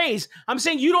 Not a raise. I'm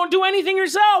saying you don't do anything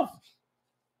yourself.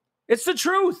 It's the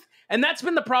truth. And that's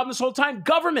been the problem this whole time.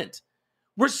 Government.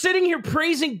 We're sitting here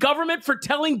praising government for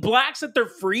telling blacks that they're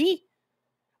free.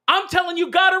 I'm telling you,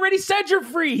 God already said you're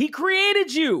free. He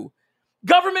created you.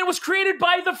 Government was created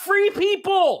by the free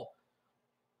people.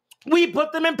 We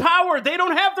put them in power. They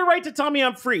don't have the right to tell me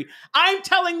I'm free. I'm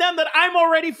telling them that I'm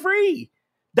already free.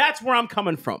 That's where I'm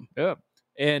coming from. Yeah.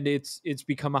 And it's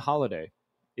become a holiday.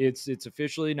 It's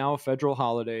officially now a federal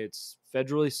holiday. It's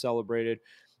federally celebrated.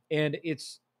 And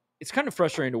it's kind of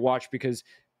frustrating to watch because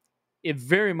it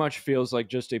very much feels like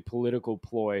just a political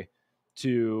ploy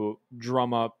to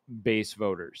drum up base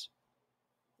voters.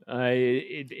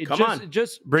 It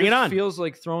just bring it on. Feels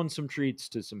like throwing some treats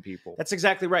to some people. That's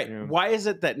exactly right. Yeah. Why is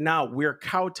it that now we're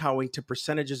kowtowing to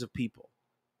percentages of people?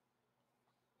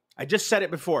 I just said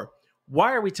it before.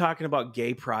 Why are we talking about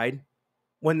gay pride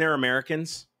when they're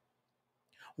Americans?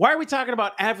 Why are we talking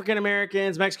about African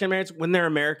Americans, Mexican Americans when they're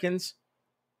Americans?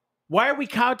 Why are we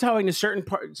kowtowing to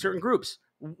certain groups?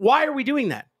 Why are we doing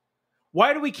that?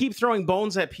 Why do we keep throwing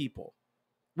bones at people?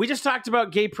 We just talked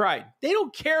about gay pride. They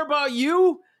don't care about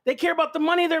you. They care about the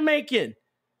money they're making.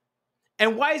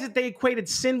 And why is it they equated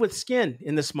sin with skin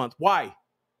in this month? Why?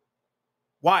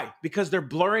 Why? Because they're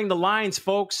blurring the lines,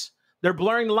 folks. They're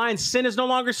blurring the lines. Sin is no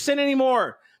longer sin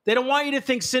anymore. They don't want you to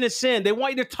think sin is sin. They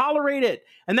want you to tolerate it.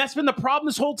 And that's been the problem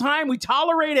this whole time. We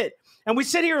tolerate it. And we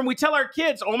sit here and we tell our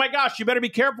kids, oh my gosh, you better be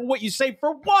careful what you say.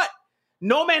 For what?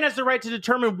 No man has the right to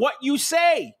determine what you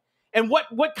say and what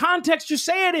context you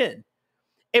say it in.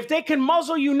 If they can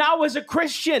muzzle you now as a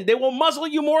Christian, they will muzzle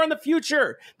you more in the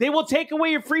future. They will take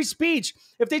away your free speech.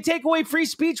 If they take away free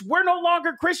speech, we're no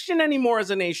longer Christian anymore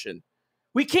as a nation.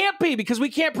 We can't be because we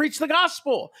can't preach the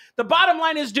gospel. The bottom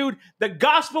line is, dude, the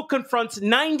gospel confronts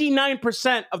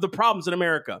 99% of the problems in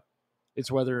America.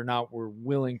 It's whether or not we're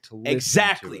willing to listen.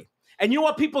 Exactly. To it. And you know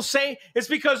what people say? It's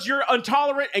because you're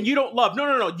intolerant and you don't love.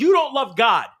 No. You don't love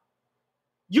God.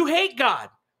 You hate God.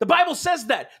 The Bible says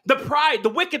that. The pride, the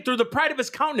wicked through the pride of his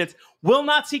countenance will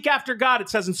not seek after God, it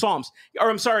says in Psalms. Or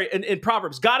I'm sorry, in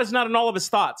Proverbs. God is not in all of his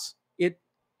thoughts. It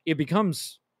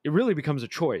really becomes a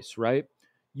choice, right?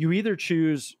 You either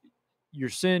choose your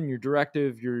sin, your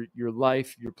directive, your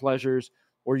life, your pleasures,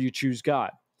 or you choose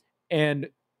God. And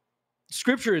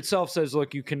Scripture itself says,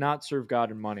 look, you cannot serve God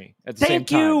and money at the same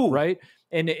time, right?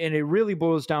 And it really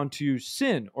boils down to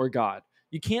sin or God.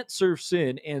 You can't serve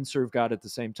sin and serve God at the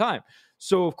same time.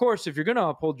 So, of course, if you're going to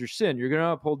uphold your sin, you're going to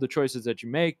uphold the choices that you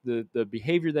make, the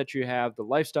behavior that you have, the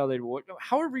lifestyle that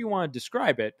however you want to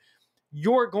describe it,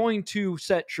 you're going to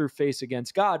set your face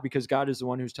against God because God is the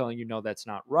one who's telling you, no, that's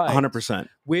not right. 100%.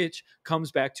 Which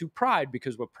comes back to pride,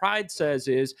 because what pride says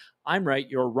is, I'm right,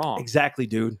 you're wrong. Exactly,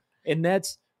 dude. And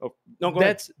that's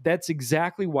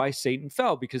exactly why Satan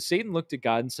fell, because Satan looked at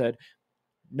God and said,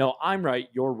 no, I'm right,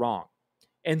 you're wrong.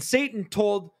 And Satan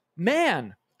told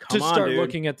man to start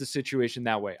looking at the situation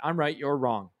that way. I'm right, you're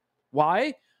wrong.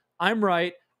 Why? I'm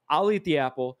right, I'll eat the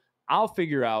apple, I'll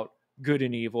figure out good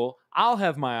and evil, I'll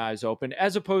have my eyes open,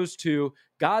 as opposed to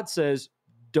God says,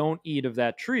 don't eat of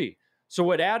that tree. So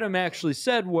what Adam actually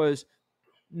said was,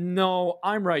 no,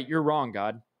 I'm right, you're wrong,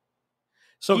 God.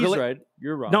 So he's right,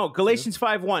 you're wrong. No, Galatians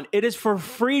 5:1, it is for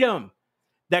freedom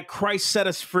that Christ set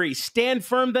us free. Stand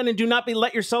firm then and do not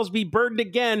let yourselves be burdened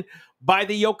again by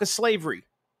the yoke of slavery.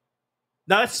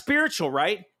 Now that's spiritual,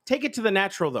 right? Take it to the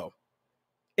natural though.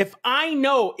 If I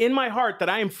know in my heart that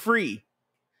I am free,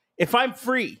 if I'm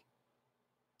free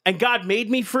and God made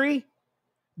me free,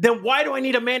 then why do I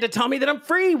need a man to tell me that I'm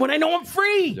free when I know I'm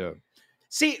free? Yeah.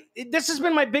 See, this has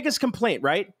been my biggest complaint,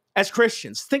 right? As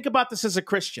Christians, think about this as a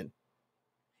Christian.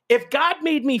 If God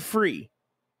made me free,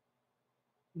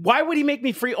 why would he make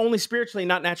me free only spiritually,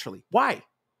 not naturally? Why?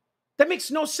 That makes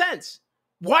no sense.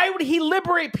 Why would he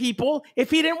liberate people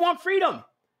if he didn't want freedom?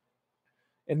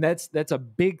 And that's a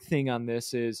big thing on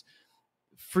this is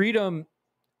freedom.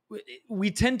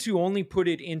 We tend to only put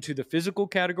it into the physical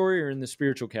category or in the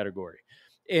spiritual category.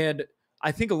 And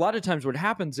I think a lot of times what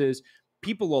happens is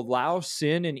people allow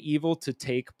sin and evil to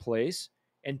take place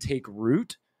and take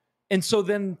root. And so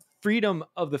then freedom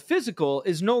of the physical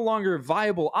is no longer a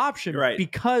viable option, right?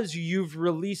 Because you've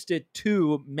released it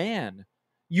to man.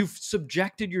 You've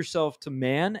subjected yourself to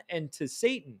man and to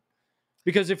Satan.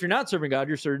 Because if you're not serving God,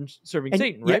 you're serving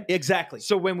Satan, right? Yeah, exactly.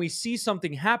 So when we see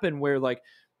something happen where like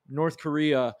North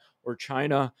Korea or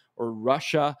China or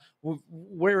Russia,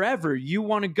 wherever you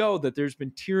want to go, that there's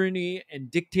been tyranny and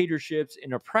dictatorships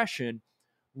and oppression,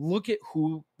 look at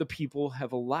who the people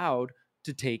have allowed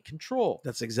to take control.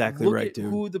 That's exactly right, dude.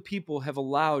 Who the people have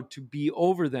allowed to be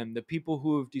over them, the people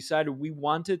who have decided we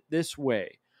want it this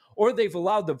way, or they've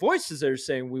allowed the voices that are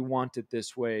saying we want it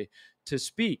this way to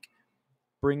speak.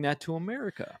 Bring that to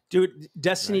America. Dude,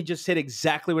 Destiny just hit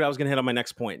exactly what I was going to hit on my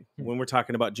next point when we're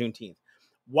talking about Juneteenth.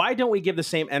 Why don't we give the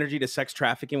same energy to sex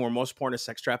trafficking, where most porn is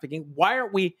sex trafficking? Why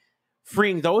aren't we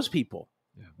freeing those people?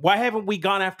 Yeah. Why haven't we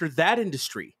gone after that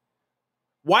industry?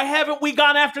 Why haven't we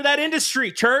gone after that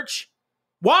industry, church?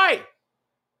 Why?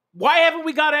 Why haven't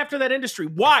we got after that industry?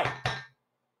 Why?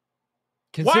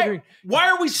 Why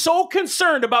are we so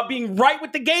concerned about being right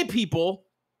with the gay people,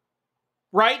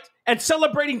 right? And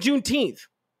celebrating Juneteenth?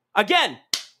 Again,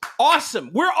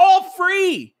 awesome. We're all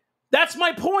free. That's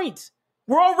my point.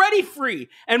 We're already free.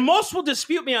 And most will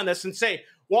dispute me on this and say,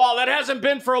 well, that hasn't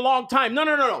been for a long time.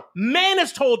 No. Man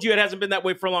has told you it hasn't been that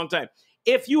way for a long time.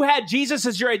 If you had Jesus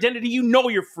as your identity, you know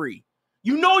you're free.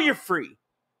 You know you're free.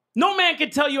 No man can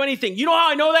tell you anything. You know how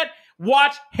I know that?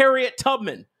 Watch Harriet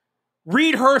Tubman.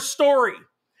 Read her story.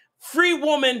 Free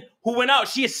woman who went out.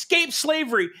 She escaped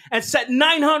slavery and set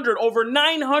over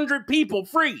 900 people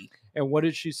free. And what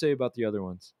did she say about the other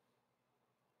ones?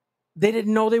 They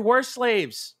didn't know they were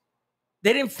slaves.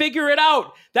 They didn't figure it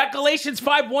out. That Galatians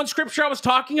 5:1 scripture I was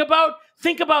talking about,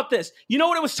 think about this. You know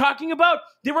what it was talking about?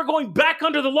 They were going back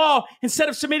under the law instead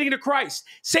of submitting to Christ.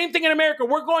 Same thing in America.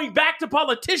 We're going back to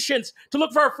politicians to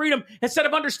look for our freedom instead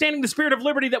of understanding the spirit of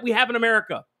liberty that we have in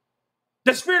America.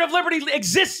 The spirit of liberty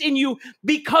exists in you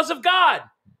because of God.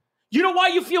 You know why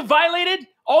you feel violated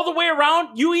all the way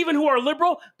around, you even who are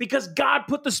liberal? Because God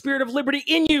put the spirit of liberty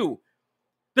in you.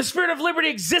 The spirit of liberty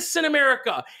exists in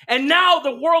America. And now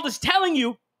the world is telling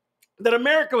you that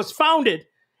America was founded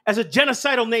as a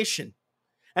genocidal nation.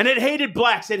 And it hated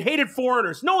blacks. It hated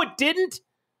foreigners. No, it didn't.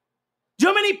 Do you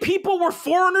know how many people were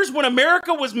foreigners when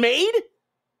America was made?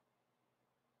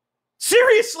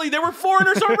 Seriously, there were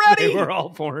foreigners already. They were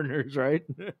all foreigners, right?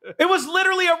 It was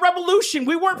literally a revolution.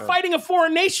 We weren't fighting a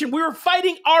foreign nation. We were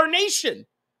fighting our nation.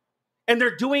 And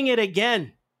they're doing it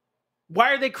again.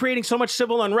 Why are they creating so much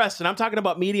civil unrest? And I'm talking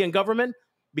about media and government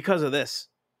because of this.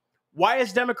 Why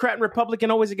is Democrat and Republican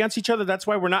always against each other? That's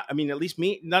why we're not, at least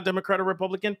me, not Democrat or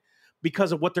Republican,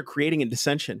 because of what they're creating in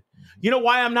dissension. You know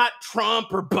why I'm not Trump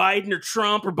or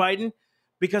Biden?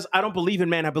 Because I don't believe in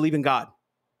man, I believe in God.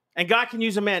 And God can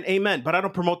use a man, amen, but I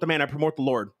don't promote the man, I promote the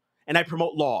Lord. And I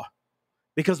promote law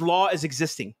because law is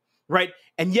existing, right?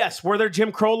 And yes, were there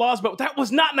Jim Crow laws, but that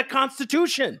was not in the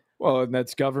Constitution. Well, and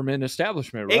that's government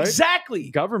establishment, right? Exactly.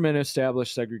 Government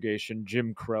established segregation,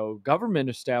 Jim Crow. Government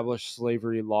established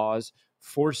slavery laws,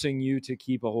 forcing you to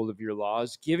keep a hold of your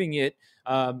laws, giving it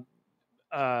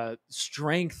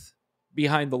strength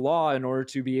behind the law in order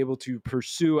to be able to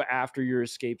pursue after your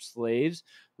escaped slaves,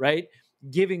 right?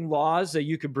 Giving laws that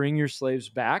you could bring your slaves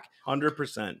back.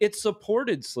 100%. It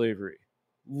supported slavery.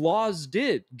 Laws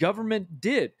did. Government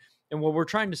did. And what we're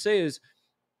trying to say is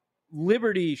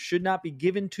liberty should not be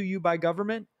given to you by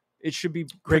government. It should be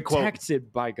Great quote.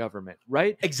 protected by government,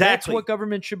 right? Exactly. That's what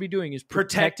government should be doing, is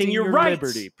Protecting protecting your your rights.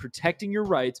 liberty, protecting your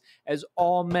rights as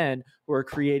all men who are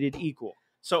created equal.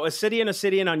 So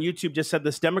Acidian on YouTube just said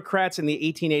this: Democrats in the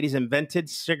 1880s invented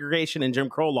segregation and Jim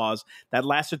Crow laws that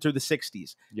lasted through the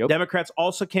 60s. Yep. Democrats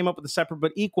also came up with a separate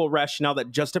but equal rationale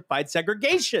that justified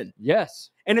segregation.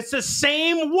 Yes. And it's the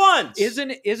same ones.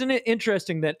 Isn't it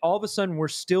interesting that all of a sudden we're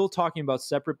still talking about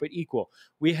separate but equal?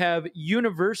 We have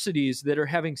universities that are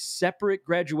having separate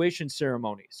graduation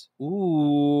ceremonies.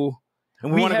 Ooh.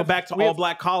 And we want to go back to all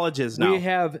black colleges now. We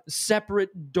have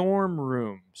separate dorm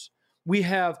rooms. We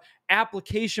have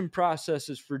application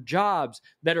processes for jobs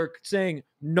that are saying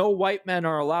no white men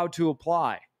are allowed to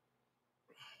apply.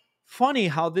 Funny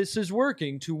how this is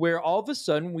working to where all of a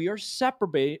sudden we are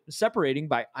separating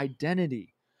by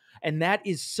identity. And that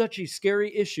is such a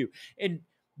scary issue. And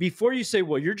before you say,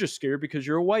 well, you're just scared because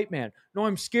you're a white man. No,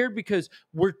 I'm scared because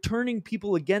we're turning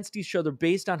people against each other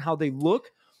based on how they look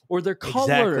or their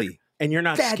color. Exactly. And you're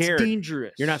not That's scared.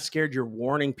 Dangerous. You're not scared. You're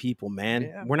warning people, man.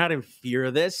 Yeah. We're not in fear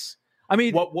of this. I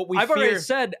mean, what we I've fear... already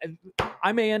said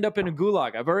I may end up in a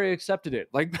gulag. I've already accepted it.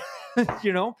 Like,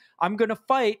 I'm going to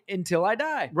fight until I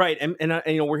die. Right. And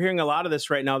we're hearing a lot of this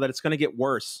right now that it's going to get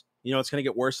worse. It's going to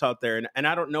get worse out there. And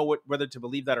I don't know whether to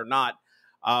believe that or not.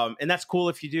 And that's cool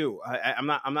if you do. I'm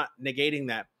not negating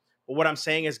that. But what I'm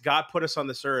saying is God put us on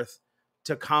this earth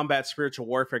to combat spiritual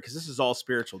warfare, because this is all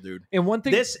spiritual, dude. And one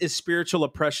thing, this is spiritual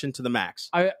oppression to the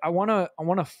max. I want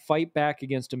to fight back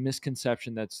against a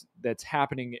misconception that's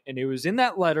happening, and it was in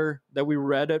that letter that we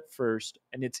read at first,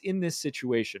 and it's in this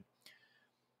situation.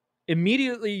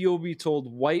 Immediately, you'll be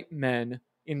told white men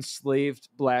enslaved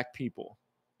black people,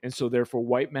 and so therefore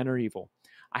white men are evil.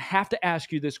 I have to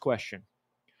ask you this question: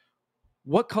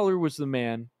 what color was the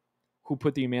man who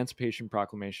put the Emancipation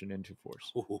Proclamation into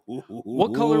force?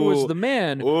 What color was the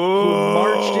man who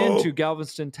marched into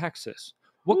Galveston, Texas?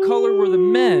 What color were the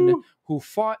men who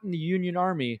fought in the Union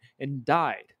Army and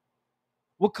died?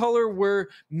 What color were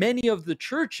many of the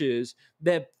churches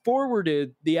that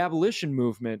forwarded the abolition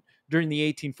movement during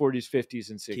the 1840s, 50s,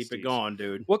 and 60s? Keep it going,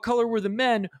 dude. What color were the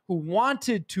men who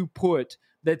wanted to put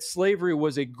that slavery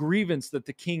was a grievance that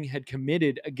the king had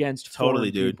committed against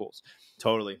foreign peoples?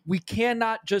 Totally. We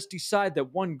cannot just decide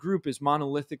that one group is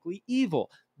monolithically evil.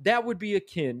 That would be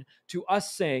akin to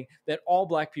us saying that all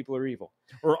black people are evil,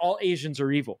 or all Asians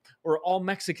are evil, or all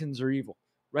Mexicans are evil,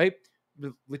 right?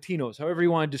 The Latinos, however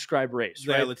you want to describe race,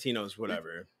 right? Right? Latinos,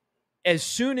 whatever. As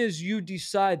soon as you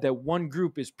decide that one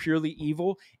group is purely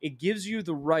evil, it gives you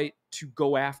the right to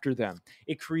go after them.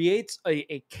 It creates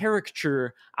a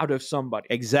caricature out of somebody.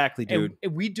 Exactly, dude.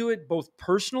 And we do it both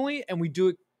personally and we do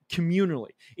it communally.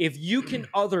 If you can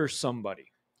other somebody,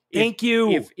 thank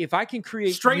you. If I can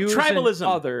create straight tribalism,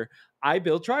 other, I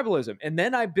build tribalism, and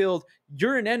then I build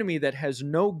you're an enemy that has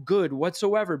no good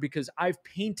whatsoever because I've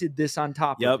painted this on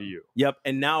top of you. Yep.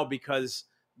 And now because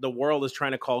the world is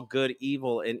trying to call good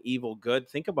evil and evil good,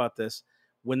 think about this: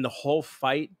 when the whole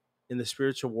fight in the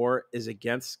spiritual war is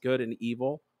against good and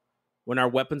evil, when our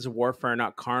weapons of warfare are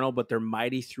not carnal, but they're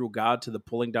mighty through God to the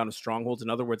pulling down of strongholds. In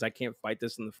other words, I can't fight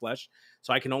this in the flesh.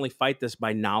 So I can only fight this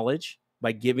by knowledge,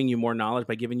 by giving you more knowledge,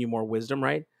 by giving you more wisdom,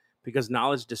 right? Because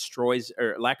knowledge destroys,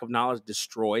 or lack of knowledge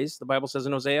destroys, the Bible says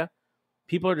in Hosea.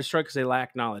 People are destroyed because they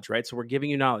lack knowledge, right? So we're giving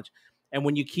you knowledge. And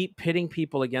when you keep pitting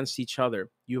people against each other,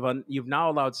 you've now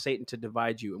allowed Satan to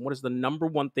divide you. And what is the number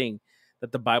one thing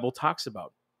that the Bible talks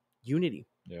about? Unity.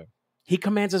 Yeah. He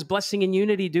commands us blessing and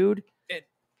unity, dude.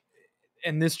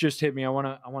 And this just hit me. I want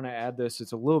to add this.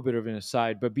 It's a little bit of an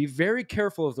aside, but be very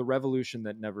careful of the revolution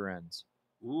that never ends.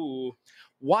 Ooh.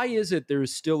 Why is it there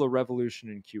is still a revolution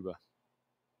in Cuba?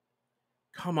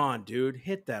 Come on, dude.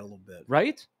 Hit that a little bit.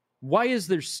 Right? Why is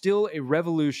there still a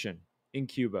revolution in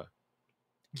Cuba?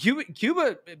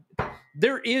 Cuba,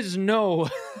 there is no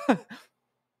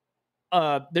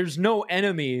there's no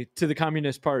enemy to the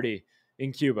Communist Party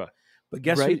in Cuba. But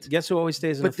guess who always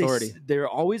stays in authority? They're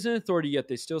always in authority, yet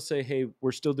they still say, hey,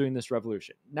 we're still doing this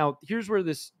revolution. Now, here's where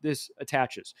this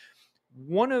attaches.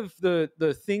 One of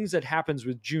the things that happens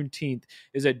with Juneteenth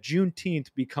is that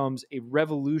Juneteenth becomes a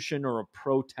revolution or a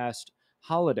protest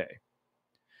holiday.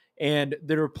 And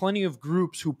there are plenty of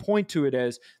groups who point to it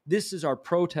as this is our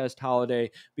protest holiday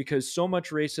because so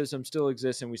much racism still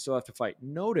exists and we still have to fight.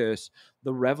 Notice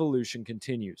the revolution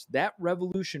continues. That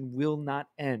revolution will not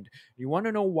end. You want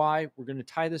to know why? We're going to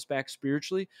tie this back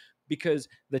spiritually, because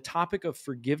the topic of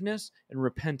forgiveness and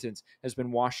repentance has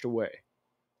been washed away.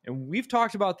 And we've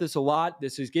talked about this a lot.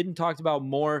 This is getting talked about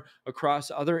more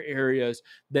across other areas,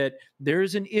 that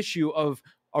there's an issue of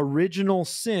original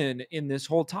sin in this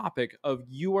whole topic of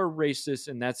you are racist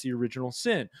and that's the original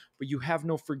sin, but you have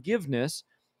no forgiveness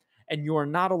and you are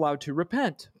not allowed to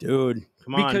repent. Dude,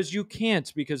 come on. Because you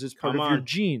can't, because it's part of your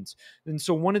genes. And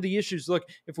so one of the issues, look,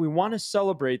 if we want to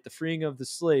celebrate the freeing of the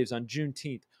slaves on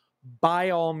Juneteenth,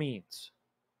 by all means,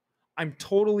 I'm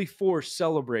totally for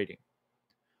celebrating.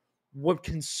 What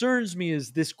concerns me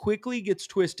is this quickly gets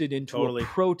twisted into a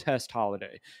protest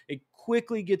holiday. It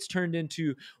quickly gets turned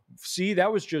into, see,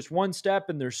 that was just one step,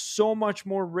 and there's so much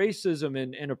more racism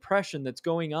and oppression that's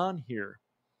going on here.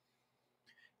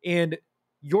 And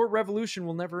your revolution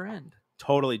will never end.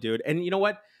 Totally, dude. And you know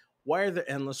what? Why are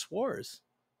there endless wars?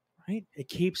 Right? It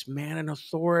keeps man in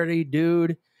authority,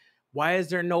 dude. Why is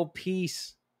there no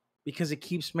peace? Because it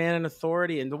keeps man in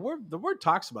authority. And the word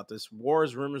talks about this.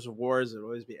 Wars, rumors of wars, it'll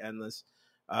always be endless.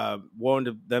 Woe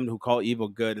unto them who call evil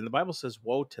good. And the Bible says,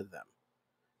 woe to them.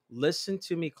 Listen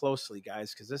to me closely,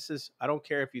 guys, because this is, I don't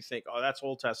care if you think, oh, that's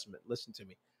Old Testament. Listen to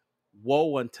me.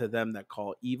 Woe unto them that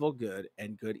call evil good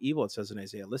and good evil, it says in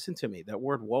Isaiah. Listen to me. That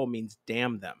word woe means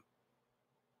damn them.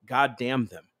 God damn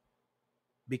them.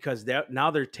 Because now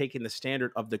they're taking the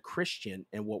standard of the Christian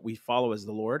and what we follow as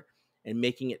the Lord and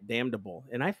making it damnable.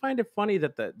 And I find it funny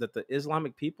that the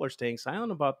Islamic people are staying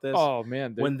silent about this. Oh,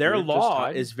 man. When their law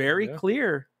is very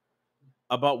clear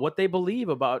about what they believe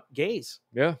about gays.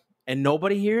 Yeah. And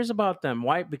nobody hears about them.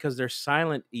 Why? Because they're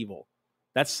silent evil.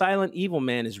 That silent evil,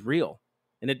 man, is real.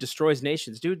 And it destroys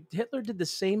nations. Dude, Hitler did the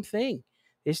same thing.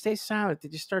 They stay silent. They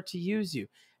just start to use you.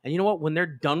 And you know what? When they're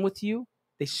done with you,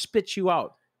 they spit you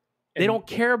out. They don't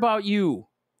care about you.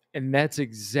 And that's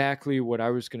exactly what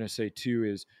I was going to say, too,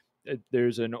 is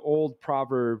there's an old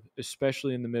proverb,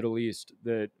 especially in the Middle East,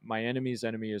 that my enemy's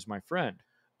enemy is my friend.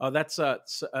 Oh, that's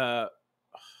Sun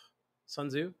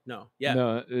Tzu? No. Yeah.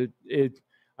 No,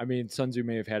 I mean, Sun Tzu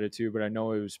may have had it too, but I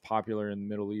know it was popular in the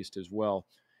Middle East as well.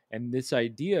 And this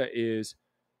idea is,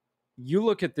 you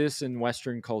look at this in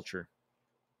Western culture,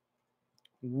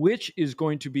 which is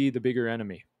going to be the bigger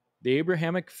enemy? The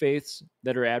Abrahamic faiths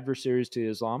that are adversaries to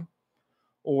Islam,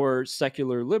 or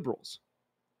secular liberals?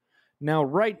 Now,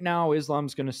 right now,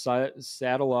 Islam's going to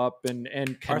saddle up and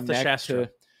connect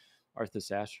to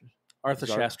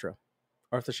Arthashastra.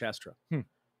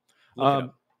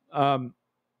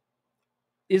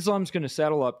 Islam's going to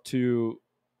saddle up to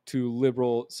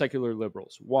secular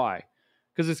liberals. Why?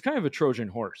 Because it's kind of a Trojan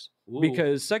horse. Ooh.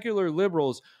 Because secular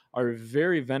liberals are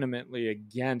very vehemently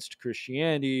against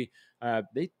Christianity.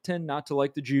 They tend not to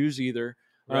like the Jews either.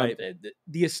 Right.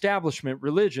 The establishment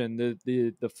religion,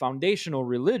 the foundational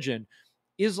religion,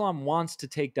 Islam wants to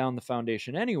take down the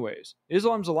foundation anyways.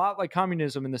 Islam's a lot like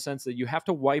communism in the sense that you have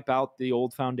to wipe out the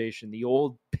old foundation, the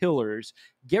old pillars,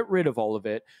 get rid of all of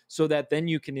it so that then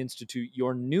you can institute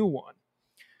your new one.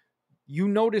 You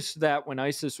noticed that when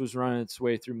ISIS was running its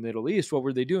way through the Middle East, what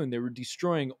were they doing? They were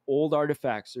destroying old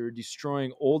artifacts. They were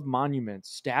destroying old monuments,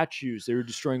 statues. They were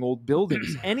destroying old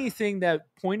buildings, anything that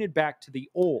pointed back to the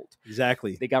old.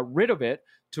 Exactly. They got rid of it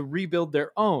to rebuild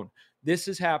their own. This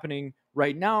is happening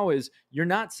right now. Is you're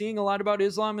not seeing a lot about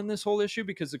Islam in this whole issue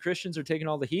because the Christians are taking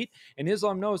all the heat, and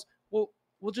Islam knows, well,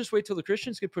 we'll just wait till the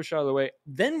Christians get pushed out of the way.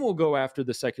 Then we'll go after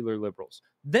the secular liberals.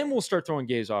 Then we'll start throwing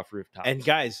gays off rooftops. And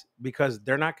guys, because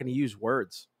they're not going to use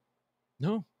words.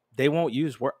 No. They won't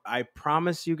use words. I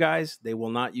promise you guys, they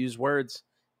will not use words.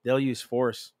 They'll use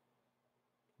force.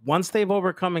 Once they've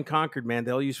overcome and conquered, man,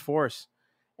 they'll use force.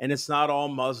 And it's not all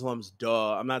Muslims,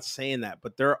 duh. I'm not saying that.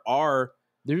 But there's a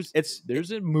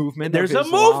movement. There's a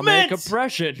movement.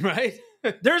 Oppression, right?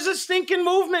 There's a stinking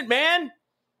movement, man.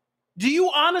 Do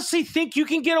you honestly think you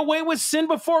can get away with sin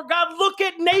before God? Look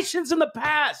at nations in the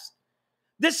past.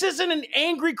 This isn't an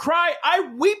angry cry.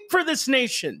 I weep for this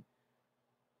nation.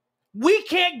 We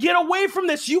can't get away from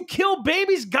this. You kill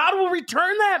babies, God will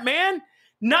return that, man.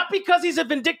 Not because he's a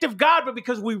vindictive God, but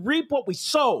because we reap what we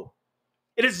sow.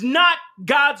 It is not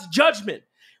God's judgment.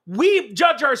 We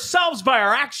judge ourselves by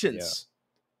our actions.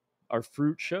 Yeah. Our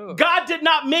fruit shows. God did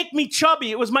not make me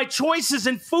chubby. It was my choices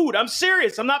in food. I'm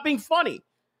serious. I'm not being funny.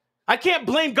 I can't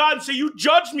blame God and say, you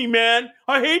judged me, man.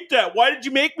 I hate that. Why did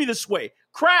you make me this way?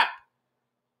 Crap.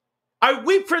 I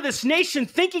weep for this nation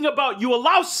thinking about you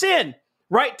allow sin,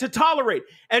 right, to tolerate.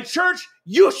 And church,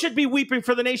 you should be weeping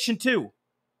for the nation too.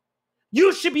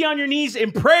 You should be on your knees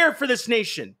in prayer for this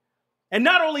nation. And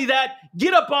not only that,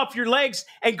 get up off your legs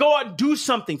and go out and do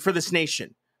something for this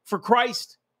nation, for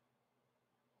Christ.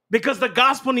 Because the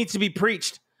gospel needs to be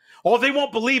preached. Oh, they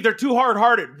won't believe. They're too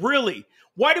hard-hearted. Really?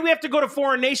 Why do we have to go to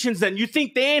foreign nations then? You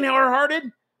think they ain't hard-hearted?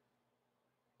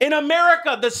 In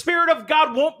America, the Spirit of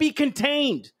God won't be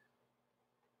contained.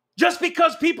 Just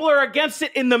because people are against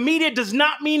it in the media does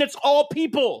not mean it's all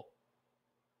people.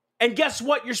 And guess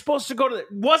what? You're supposed to go to...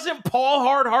 Wasn't Paul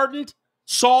hard-hardened?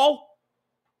 Saul?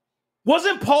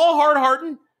 Wasn't Paul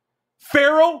hard-hardened?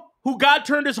 Pharaoh, who God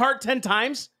turned his heart 10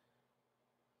 times?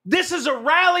 This is a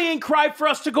rallying cry for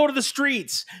us to go to the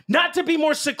streets. Not to be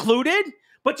more secluded,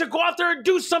 but to go out there and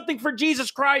do something for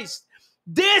Jesus Christ.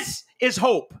 This is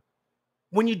hope.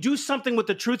 When you do something with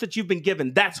the truth that you've been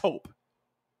given, that's hope.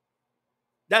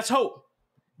 That's hope.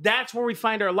 That's where we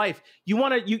find our life. You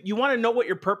want to know what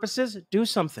your purpose is? Do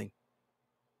something.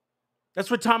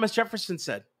 That's what Thomas Jefferson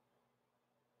said.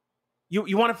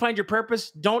 You want to find your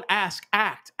purpose? Don't ask,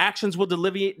 act. Actions will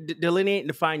delineate and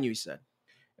define you, he said.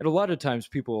 And a lot of times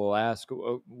people will ask,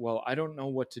 well, I don't know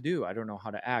what to do. I don't know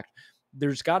how to act.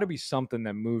 There's got to be something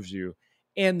that moves you,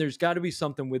 and there's got to be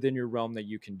something within your realm that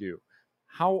you can do.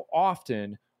 How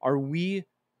often are we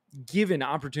given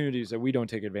opportunities that we don't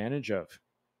take advantage of?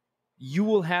 You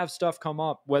will have stuff come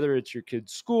up, whether it's your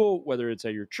kid's school, whether it's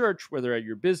at your church, whether at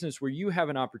your business, where you have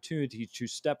an opportunity to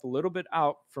step a little bit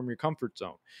out from your comfort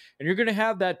zone. And you're going to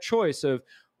have that choice of,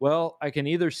 well, I can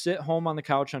either sit home on the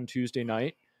couch on Tuesday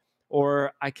night,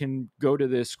 or I can go to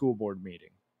this school board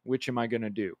meeting. Which am I going to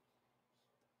do?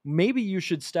 Maybe you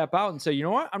should step out and say, you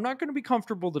know what? I'm not going to be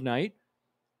comfortable tonight.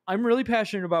 I'm really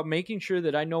passionate about making sure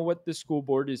that I know what the school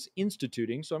board is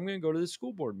instituting, so I'm going to go to the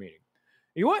school board meeting.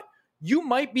 You know what? You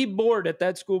might be bored at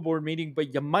that school board meeting,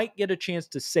 but you might get a chance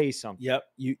to say something. Yep,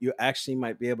 you actually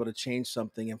might be able to change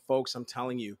something. And folks, I'm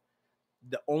telling you,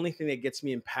 the only thing that gets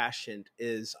me impassioned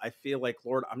is I feel like,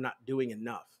 Lord, I'm not doing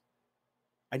enough.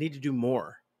 I need to do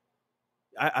more.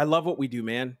 I love what we do,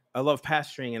 man. I love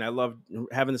pastoring, and I love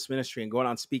having this ministry and going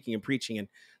on speaking and preaching and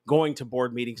going to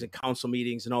board meetings and council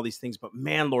meetings and all these things. But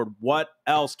man, Lord, what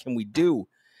else can we do?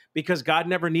 Because God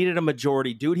never needed a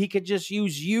majority, dude. He could just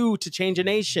use you to change a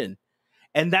nation.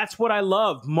 And that's what I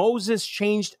love. Moses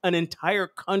changed an entire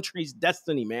country's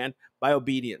destiny, man, by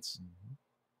obedience. Mm-hmm.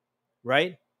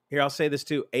 Right? Here, I'll say this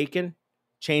too. Achan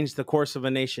changed the course of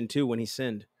a nation too when he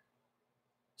sinned.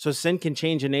 So sin can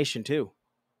change a nation too,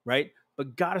 right?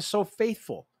 But God is so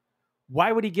faithful.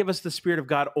 Why would he give us the Spirit of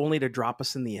God only to drop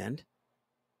us in the end?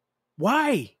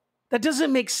 Why? That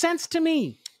doesn't make sense to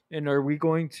me. And are we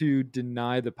going to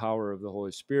deny the power of the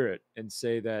Holy Spirit and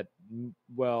say that,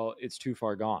 well, it's too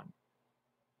far gone?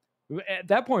 At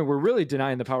that point, we're really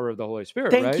denying the power of the Holy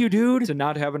Spirit, right? Thank you, dude. To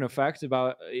not have an effect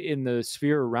in the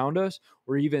sphere around us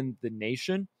or even the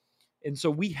nation. And so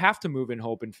we have to move in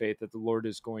hope and faith that the Lord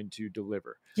is going to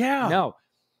deliver. Yeah. Now,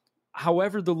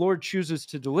 however the Lord chooses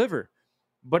to deliver,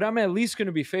 but I'm at least going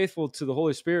to be faithful to the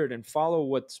Holy Spirit and follow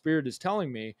what the Spirit is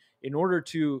telling me in order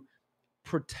to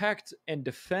protect and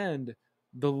defend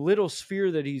the little sphere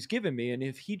that he's given me. And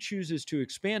if he chooses to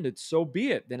expand it, so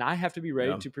be it. Then I have to be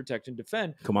ready to protect and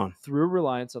defend. Come on. Through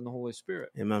reliance on the Holy Spirit.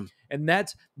 Amen. And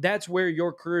that's where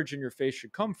your courage and your faith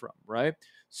should come from, right?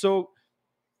 So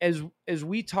as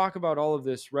we talk about all of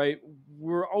this, right,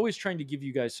 we're always trying to give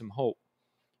you guys some hope.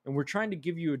 And we're trying to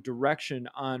give you a direction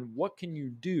on what can you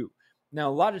do. Now,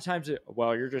 a lot of times,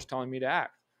 you're just telling me to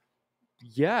act.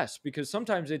 Yes, because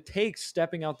sometimes it takes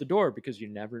stepping out the door because you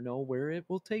never know where it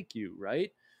will take you,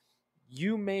 right?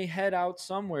 You may head out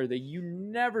somewhere that you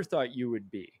never thought you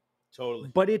would be. Totally.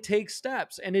 But it takes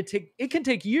steps, and it can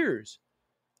take years.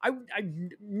 I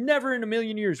never in a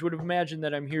million years would have imagined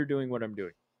that I'm here doing what I'm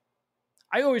doing.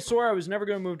 I always swore I was never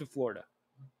going to move to Florida.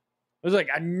 I was like,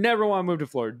 I never want to move to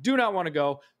Florida. Do not want to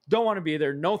go. Don't want to be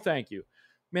there. No, thank you.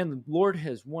 Man, the Lord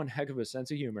has one heck of a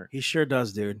sense of humor. He sure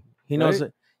does, dude. He knows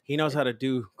it. He knows how to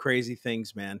do crazy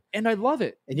things, man. And I love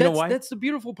it. And you know why? That's the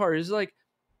beautiful part. Is like,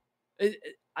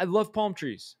 I love palm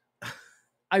trees.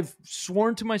 I've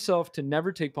sworn to myself to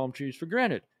never take palm trees for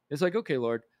granted. It's like, okay,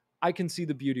 Lord, I can see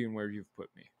the beauty in where you've put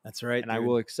me. That's right. And dude, I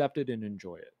will accept it and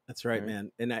enjoy it. That's right,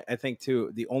 man. And I think,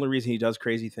 too, the only reason he does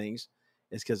crazy things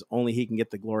is because only he can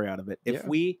get the glory out of it. If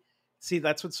we see,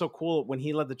 that's what's so cool. When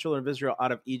he led the children of Israel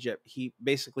out of Egypt, he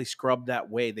basically scrubbed that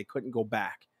way. They couldn't go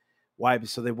back. Why?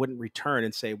 So they wouldn't return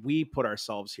and say, we put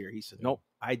ourselves here. He said, nope,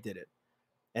 I did it.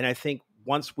 And I think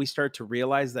once we start to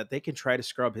realize that they can try to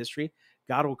scrub history,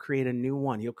 God will create a new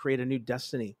one. He'll create a new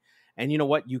destiny. And you know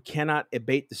what? You cannot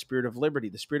abate the spirit of liberty.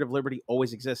 The spirit of liberty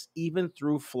always exists, even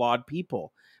through flawed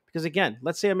people. Because again,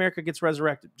 let's say America gets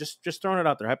resurrected. Just throwing it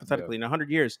out there hypothetically, in 100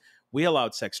 years, we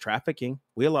allowed sex trafficking,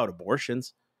 we allowed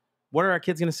abortions. What are our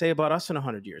kids going to say about us in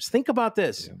 100 years? Think about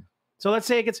this. Yeah. So let's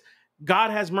say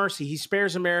God has mercy. He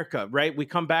spares America, right? We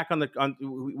come back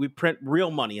we print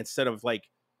real money instead of like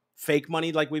fake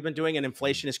money like we've been doing, and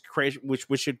inflation is crazy, which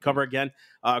we should cover again,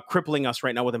 crippling us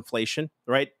right now with inflation,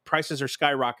 right? Prices are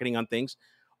skyrocketing on things.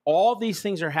 All these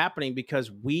things are happening because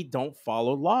we don't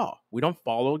follow law. We don't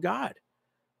follow God,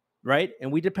 right?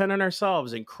 And we depend on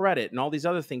ourselves and credit and all these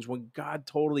other things when God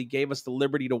totally gave us the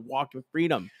liberty to walk in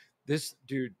freedom. This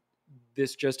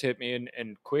just hit me,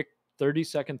 and quick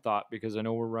 30-second thought, because I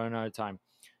know we're running out of time.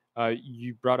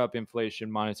 You brought up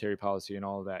inflation, monetary policy, and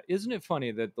all of that. Isn't it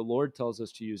funny that the Lord tells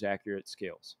us to use accurate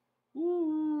scales?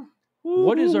 Ooh.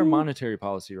 What is our monetary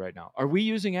policy right now? Are we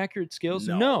using accurate scales?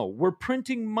 No. We're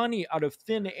printing money out of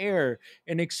thin air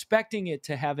and expecting it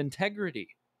to have integrity.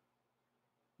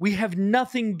 We have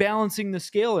nothing balancing the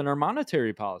scale in our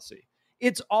monetary policy.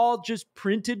 It's all just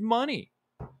printed money.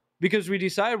 Because we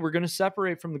decided we're going to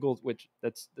separate from the gold, which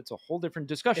that's a whole different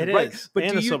discussion, right? But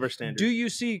and the silver standard. Do you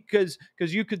see, because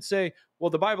you could say,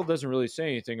 well, the Bible doesn't really say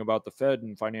anything about the Fed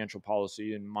and financial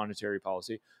policy and monetary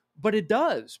policy, but it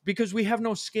does, because we have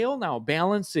no scale now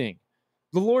balancing.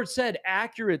 The Lord said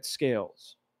accurate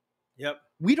scales. Yep.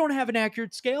 We don't have an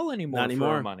accurate scale anymore. For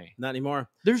our money. Not anymore.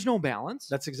 There's no balance.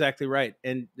 That's exactly right.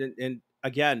 And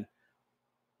again,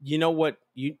 you know what?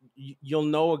 You'll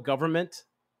know a government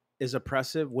is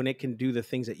oppressive when it can do the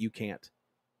things that you can't.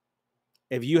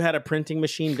 If you had a printing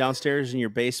machine downstairs in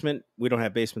your basement, we don't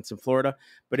have basements in Florida,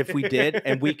 but if we did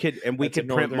and we could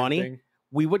print money,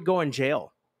 we would go in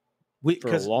jail.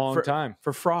 For a long time.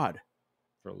 For fraud.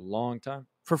 For a long time.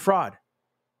 For fraud.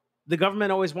 The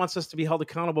government always wants us to be held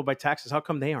accountable by taxes. How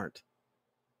come they aren't?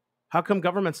 How come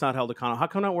government's not held accountable? How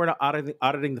come we're not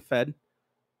auditing the Fed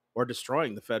or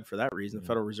destroying the Fed for that reason, the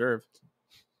Federal Reserve?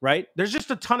 Right? There's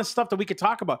just a ton of stuff that we could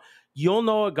talk about. You'll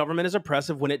know a government is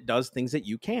oppressive when it does things that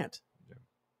you can't. Yeah.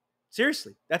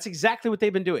 Seriously. That's exactly what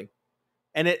they've been doing.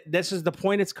 And this is the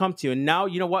point it's come to. And now,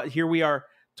 you know what? Here we are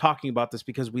talking about this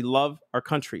because we love our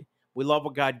country. We love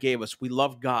what God gave us. We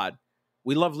love God.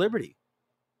 We love liberty.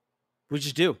 We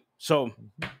just do. So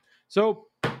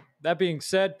that being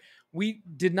said, we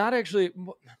didn't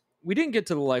get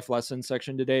to the life lesson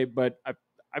section today, but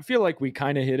I feel like we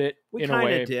kind of hit it in a way. We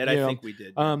kind of did. I think we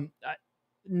did.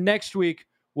 Next week,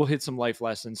 we'll hit some life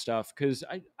lesson stuff, because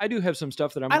I do have some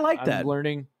stuff that I'm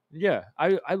learning. Yeah,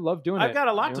 I love doing it. I've got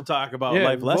a lot to talk about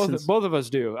life lessons. Both of us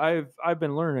do. I've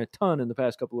been learning a ton in the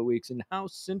past couple of weeks, and how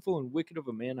sinful and wicked of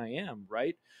a man I am,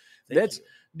 right? That's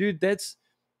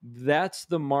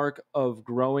the mark of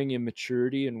growing in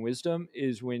maturity and wisdom,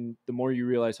 is when the more you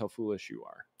realize how foolish you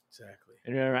are. Exactly.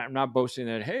 And I'm not boasting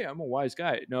that, hey, I'm a wise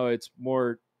guy. No, it's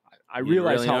more, I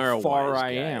realize how far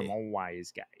I am a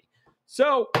wise guy.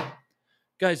 So,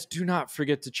 guys, do not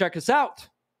forget to check us out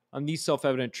on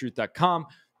theselfevidenttruth.com.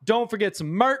 Don't forget some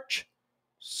merch.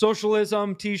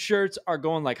 Socialism t-shirts are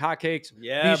going like hotcakes.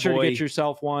 Yeah, be sure to get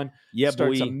yourself one. Yeah,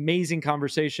 starts amazing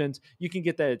conversations. You can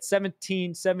get that at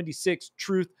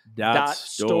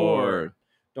 1776truth.store.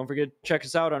 Don't forget to check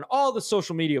us out on all the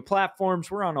social media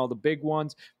platforms. We're on all the big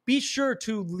ones. Be sure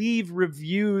to leave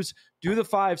reviews. Do the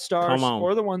 5 stars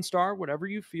or the 1 star, whatever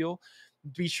you feel.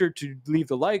 Be sure to leave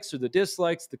the likes or the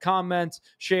dislikes, the comments,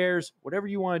 shares, whatever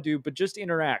you want to do, but just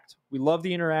interact. We love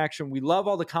the interaction. We love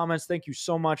all the comments. Thank you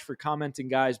so much for commenting,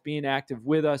 guys, being active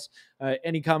with us.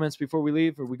 Any comments before we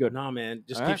leave? Are we good? No, man.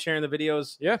 Just keep sharing the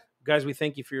videos. Yeah. Guys, we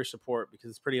thank you for your support, because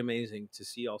it's pretty amazing to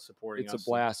see y'all supporting us. It's a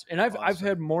blast. And I've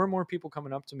had more and more people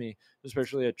coming up to me,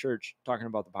 especially at church, talking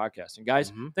about the podcast. And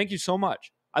guys, thank you so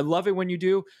much. I love it when you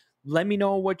do. Let me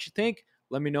know what you think.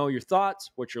 Let me know your thoughts,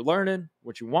 what you're learning,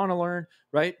 what you want to learn,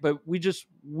 right? But we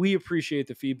appreciate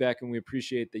the feedback, and we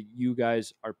appreciate that you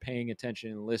guys are paying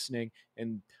attention and listening,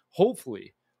 and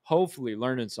hopefully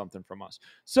learning something from us.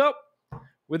 So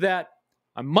with that,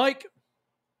 I'm Mike.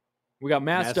 We got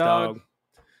Mass Dog.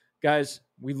 Guys,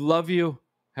 we love you.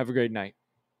 Have a great night.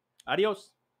 Adios.